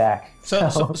got my back.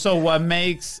 So what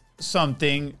makes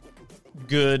something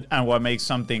good and what makes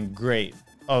something great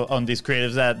on these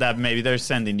creatives that maybe they're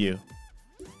sending you?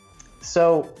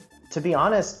 So to be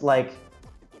honest, like,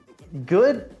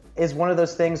 good is one of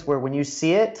those things where when you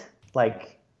see it,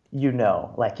 like,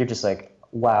 like, you're just like,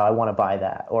 wow, I want to buy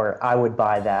that, or I would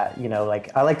buy that.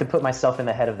 Like, I like to put myself in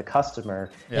the head of the customer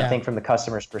and think from the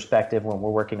customer's perspective when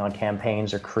we're working on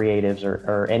campaigns or creatives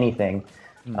or anything.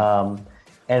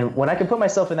 And when I can put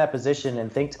myself in that position and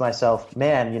think to myself,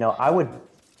 man, I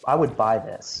would buy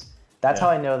this. That's how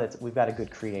I know that we've got a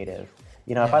good creative.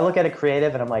 If I look at a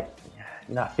creative and I'm like,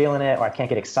 not feeling it, or I can't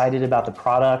get excited about the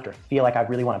product or feel like I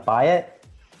really want to buy it,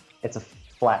 it's a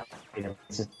flat.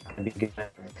 It's just gonna be good.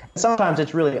 Sometimes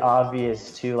it's really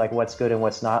obvious too, like what's good and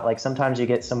what's not. Like sometimes you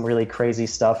get some really crazy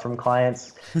stuff from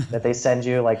clients that they send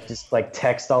you, like just like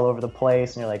text all over the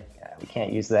place, and you're like, we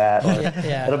can't use that. Or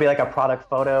it'll be like a product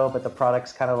photo, but the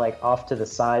product's kind of like off to the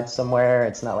side somewhere.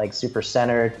 It's not like super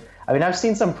centered. I mean, I've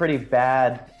seen some pretty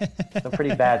bad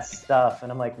stuff,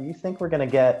 and I'm like, you think we're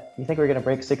gonna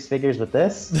break six figures with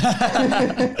this?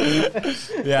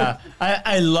 Yeah,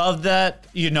 I love that.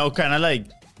 Kind of like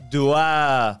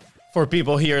for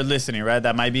people here listening, right?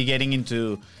 That might be getting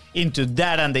into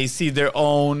that, and they see their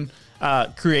own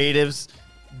creatives.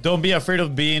 Don't be afraid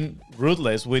of being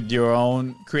ruthless with your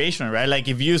own creation, right? Like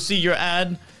if you see your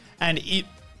ad and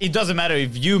it doesn't matter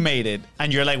if you made it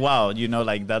and you're like, wow,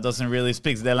 like that doesn't really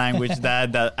speak the language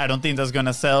that I don't think that's going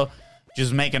to sell.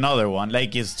 Just make another one.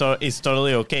 Like it's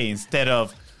totally okay. Instead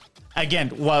of, again,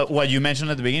 what you mentioned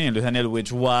at the beginning, Daniel,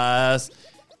 which was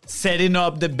setting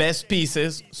up the best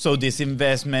pieces so this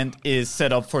investment is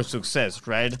set up for success,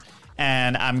 right?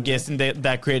 And I'm guessing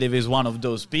that creative is one of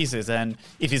those pieces. And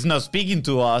if it's not speaking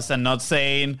to us and not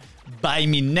saying, buy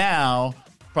me now,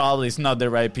 probably it's not the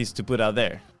right piece to put out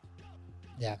there.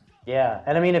 Yeah.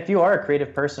 And I mean, if you are a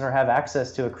creative person or have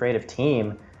access to a creative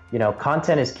team,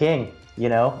 content is king.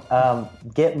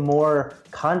 Get more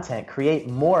content, create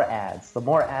more ads. The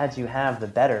more ads you have, the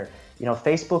better.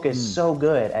 Facebook is so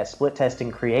good at split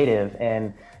testing creative,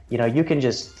 and you can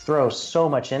just throw so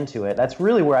much into it. That's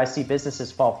really where I see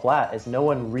businesses fall flat, is no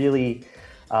one really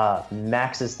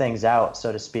maxes things out,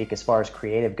 so to speak, as far as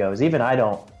creative goes. Even I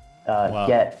don't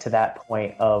get to that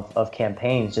point of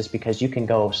campaigns, just because you can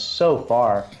go so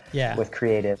far with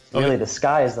creative. Really, the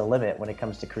sky is the limit when it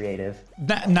comes to creative.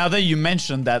 Now that you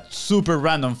mentioned that super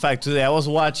random fact, today I was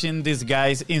watching this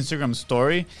guy's Instagram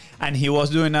story, and he was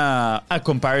doing a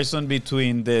comparison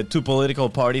between the two political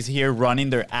parties here running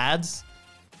their ads.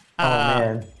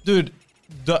 Man. Dude,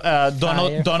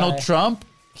 Donald Trump,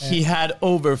 he had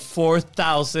over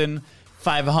 4,000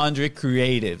 500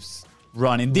 creatives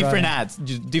running, different ads,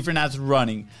 just different ads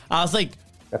running. I was like,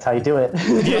 That's how you do it.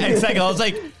 yeah, exactly. I was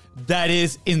like, that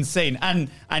is insane. And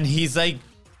he's like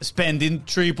spending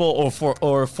triple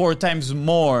or four times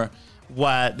more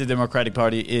what the Democratic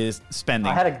Party is spending.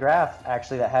 I had a graph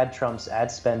actually that had Trump's ad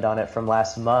spend on it from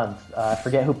last month. I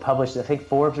forget who published it. I think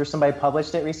Forbes or somebody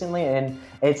published it recently, and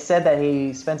it said that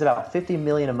he spends about $50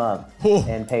 million a month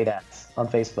in paid ads on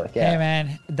Facebook. Yeah. Hey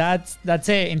man, that's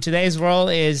it. In today's world,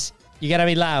 is you gotta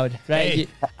be loud, right? Hey,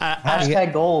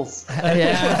 Hashtag goals.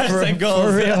 Yeah, Hashtag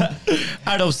goals, for real. yeah.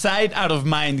 Out of sight, out of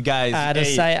mind, guys. Out of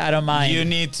sight, out of mind. You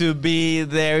need to be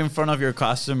there in front of your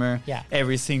customer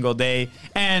every single day.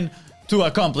 And to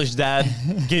accomplish that,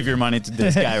 give your money to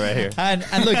this guy right here. And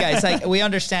look, guys, like we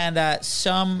understand that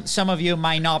some of you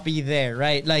might not be there,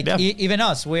 right? Like even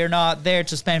us, we're not there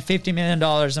to spend $50 million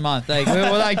a month. Like we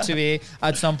would like to be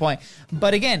at some point.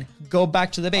 But again, go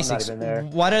back to the basics. I'm not even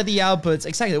there. What are the outputs?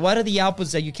 Exactly. What are the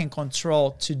outputs that you can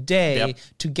control today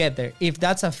to get there? If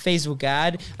that's a Facebook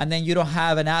ad and then you don't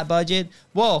have an ad budget,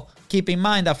 well, keep in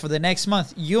mind that for the next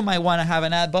month, you might want to have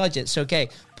an ad budget. So, okay,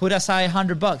 put aside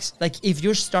 $100. Like if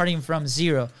you're starting from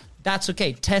zero, that's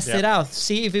okay. Test it out.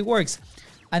 See if it works.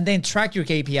 And then track your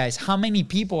KPIs. How many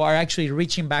people are actually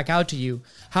reaching back out to you?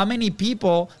 How many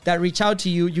people that reach out to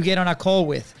you, you get on a call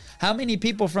with? How many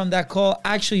people from that call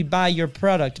actually buy your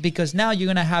product? Because now you're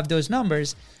going to have those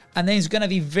numbers. And then it's going to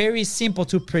be very simple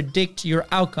to predict your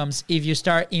outcomes if you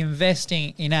start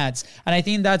investing in ads. And I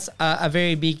think that's a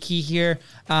very big key here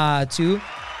too.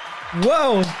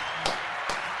 Whoa.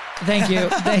 Thank you.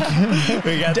 Thank you.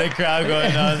 We got the crowd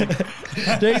going on.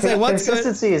 Derek's like, what's good?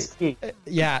 Consistency is key.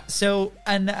 Yeah. So,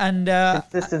 and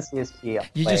Consistency is key.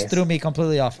 you just threw me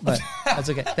completely off, but that's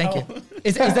okay. Thank you.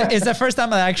 It's the first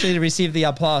time I actually received the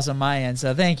applause on my end.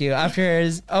 So thank you. After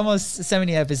almost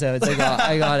 70 episodes,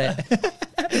 I got it.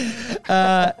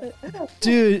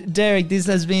 Dude, Derek, this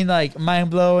has been like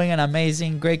mind-blowing and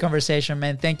amazing. Great conversation,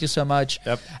 man. Thank you so much.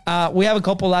 Yep. We have a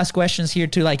couple last questions here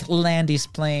to like land this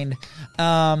plane.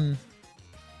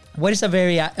 What is a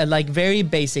very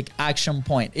basic action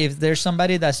point? If there's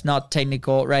somebody that's not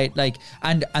technical, right? Like,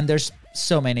 and there's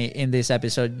so many in this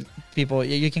episode. People,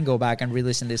 you can go back and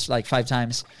re-listen this like 5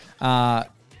 times. But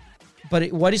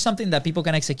what is something that people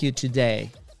can execute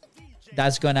today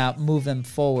that's gonna move them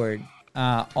forward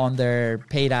on their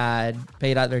paid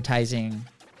advertising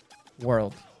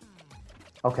world?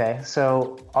 Okay,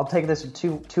 so I'll take this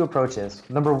with two approaches.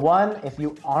 Number one, if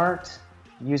you aren't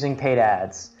using paid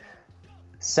ads,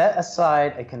 set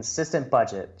aside a consistent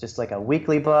budget, just like a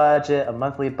weekly budget, a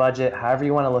monthly budget, however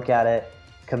you want to look at it.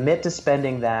 Commit to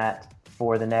spending that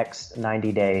for the next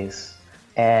 90 days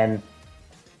and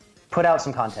put out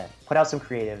some content, put out some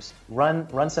creatives,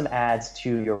 run some ads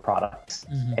to your products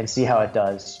and see how it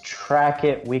does. Track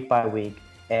it week by week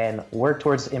and work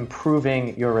towards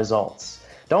improving your results.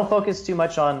 Don't focus too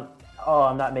much on, oh,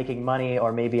 I'm not making money,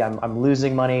 or maybe I'm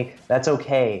losing money. That's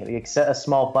okay. You set a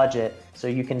small budget so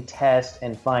you can test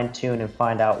and fine tune and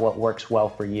find out what works well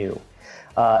for you.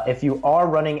 If you are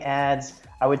running ads,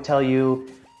 I would tell you,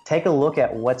 take a look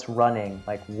at what's running,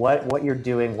 like what you're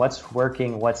doing, what's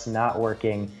working, what's not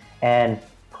working, and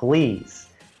please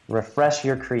refresh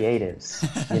your creatives.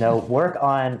 Work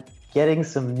on getting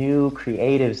some new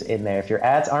creatives in there. If your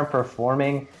ads aren't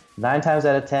performing, 9 times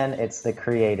out of 10, it's the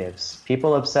creatives.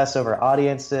 People obsess over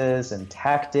audiences and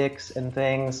tactics and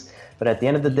things, but at the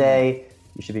end of the day,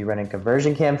 you should be running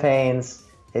conversion campaigns,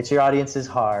 hit your audiences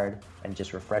hard, and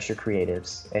just refresh your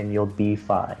creatives, and you'll be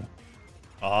fine.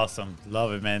 Awesome.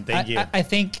 Love it, man. Thank you. I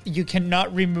think you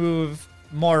cannot remove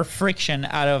more friction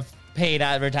out of paid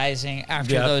advertising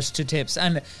after those 2 tips.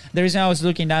 And the reason I was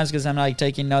looking down is because I'm like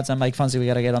taking notes. I'm like, Fonzie, we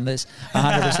got to get on this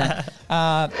 100%.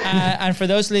 And for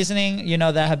those listening,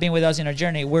 that have been with us in our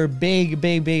journey, we're big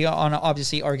on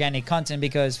obviously organic content,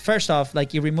 because first off,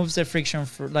 like, it removes the friction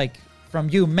from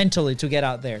you mentally to get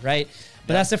out there, right?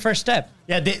 But that's the first step.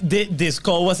 Yeah, this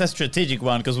call was a strategic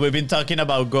one, because we've been talking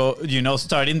about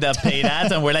starting the paid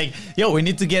ads, and we're like, yo, we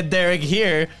need to get Derek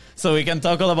here so we can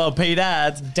talk all about paid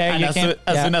ads. Derek, and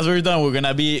as soon as we're done, we're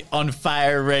gonna be on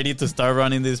fire, ready to start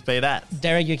running these paid ads.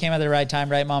 Derek, you came at the right time,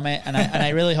 right moment, and I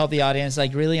really hope the audience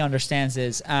like really understands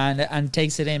this and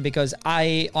takes it in, because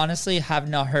I honestly have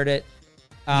not heard it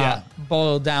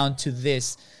boiled down to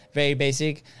this very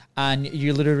basic. And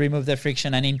you literally remove the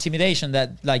friction and intimidation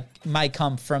that like might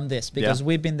come from this, because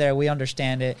we've been there, we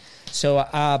understand it. So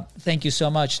thank you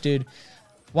so much, dude.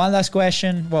 One last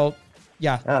question. Well,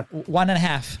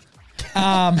 1.5.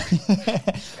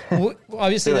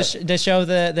 Obviously, the show,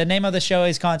 the name of the show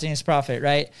is Continuous Profit,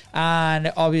 right?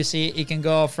 And obviously, it can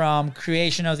go from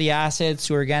creation of the assets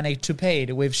to organic to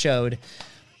paid. We've showed.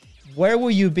 Where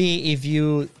will you be if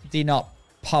you did not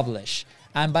publish?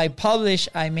 And by publish,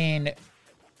 I mean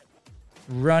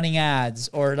running ads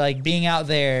or like being out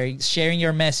there, sharing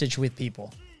your message with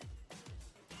people.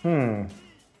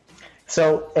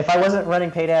 So if I wasn't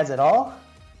running paid ads at all?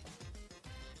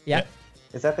 Yeah.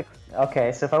 Is that the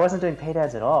okay? So if I wasn't doing paid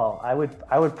ads at all, I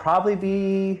would probably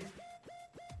be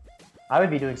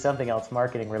doing something else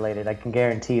marketing related. I can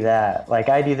guarantee that. Like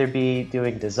I'd either be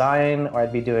doing design, or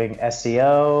I'd be doing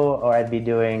SEO, or I'd be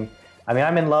doing. I mean,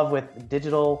 I'm in love with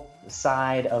digital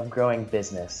side of growing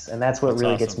business, and that's what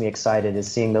really gets me excited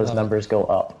is seeing those numbers go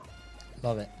up.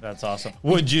 Love it. That's awesome.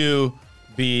 Would you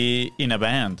be in a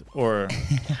band or?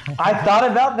 I thought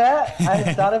about that.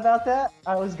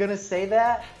 I was gonna say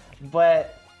that,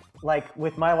 but like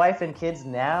with my wife and kids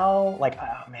now, like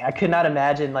oh man, I could not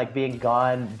imagine like being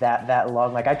gone that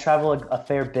long. Like I travel a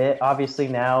fair bit, obviously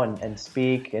now, and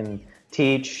speak and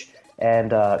teach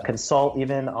and consult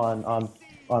even on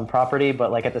property.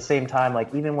 But like at the same time,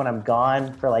 like even when I'm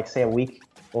gone for like say a week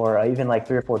or even like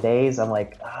 3 or 4 days, I'm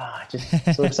like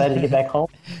just so excited to get back home.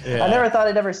 Yeah. I never thought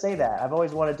I'd ever say that. I've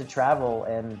always wanted to travel,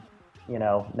 and you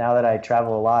know, now that I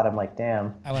travel a lot, I'm like,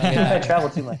 damn, I travel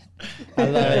too much. I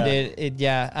love it, dude.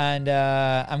 And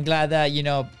I'm glad that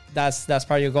that's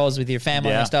part of your goals with your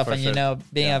family and stuff. And sure.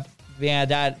 Being a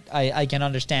dad, I can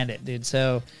understand it, dude.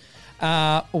 So,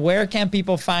 where can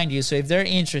people find you? So if they're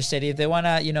interested, if they want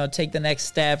to, take the next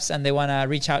steps and they want to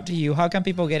reach out to you, how can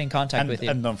people get in contact with you?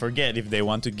 And don't forget, if they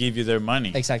want to give you their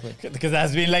money. Exactly. Because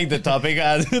that's been like the topic.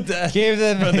 Give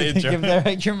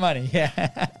them your money.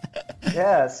 Yeah.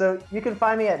 Yeah. So you can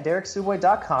find me at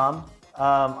DerekSuboy.com.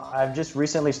 I've just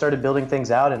recently started building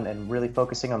things out and really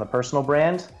focusing on the personal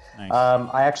brand. Nice.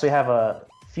 I actually have a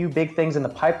few big things in the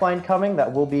pipeline coming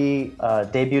that will be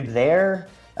debuted there,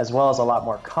 as well as a lot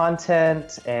more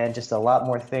content and just a lot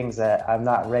more things that I'm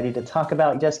not ready to talk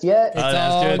about just yet.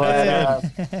 That's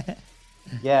good.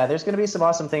 Yeah, there's going to be some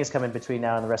awesome things coming between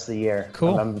now and the rest of the year.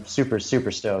 Cool. I'm super,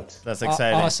 super stoked. That's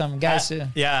exciting. Awesome, guys.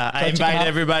 I invite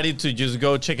everybody to just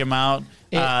go check him out.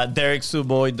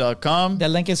 DerekSuboy.com. The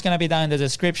link is going to be down in the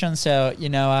description, so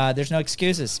there's no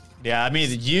excuses. Yeah, I mean,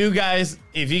 if you guys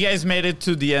made it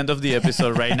to the end of the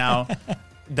episode right now,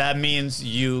 that means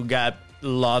you got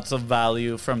lots of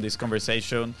value from this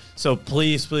conversation. So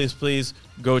please, please, please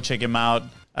go check him out.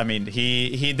 I mean,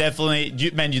 he definitely,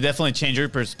 you definitely changed your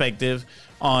perspective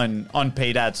on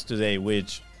paid ads today,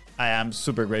 which I am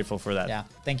super grateful for that. Yeah,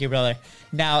 thank you, brother.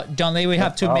 Now, don't leave. We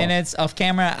have 2 minutes off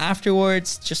camera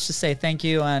afterwards just to say thank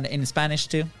you, and in Spanish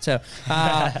too. So,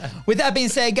 with that being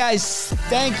said, guys,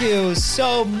 thank you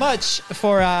so much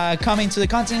for coming to the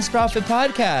Continuous Profit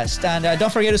podcast. And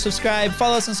don't forget to subscribe.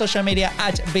 Follow us on social media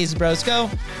at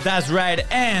BizBrosCo. That's right.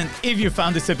 And if you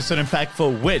found this episode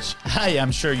impactful, which I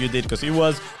am sure you did because it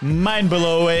was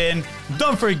mind-blowing,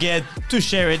 don't forget to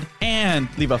share it and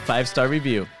leave a 5-star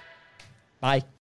review. Bye.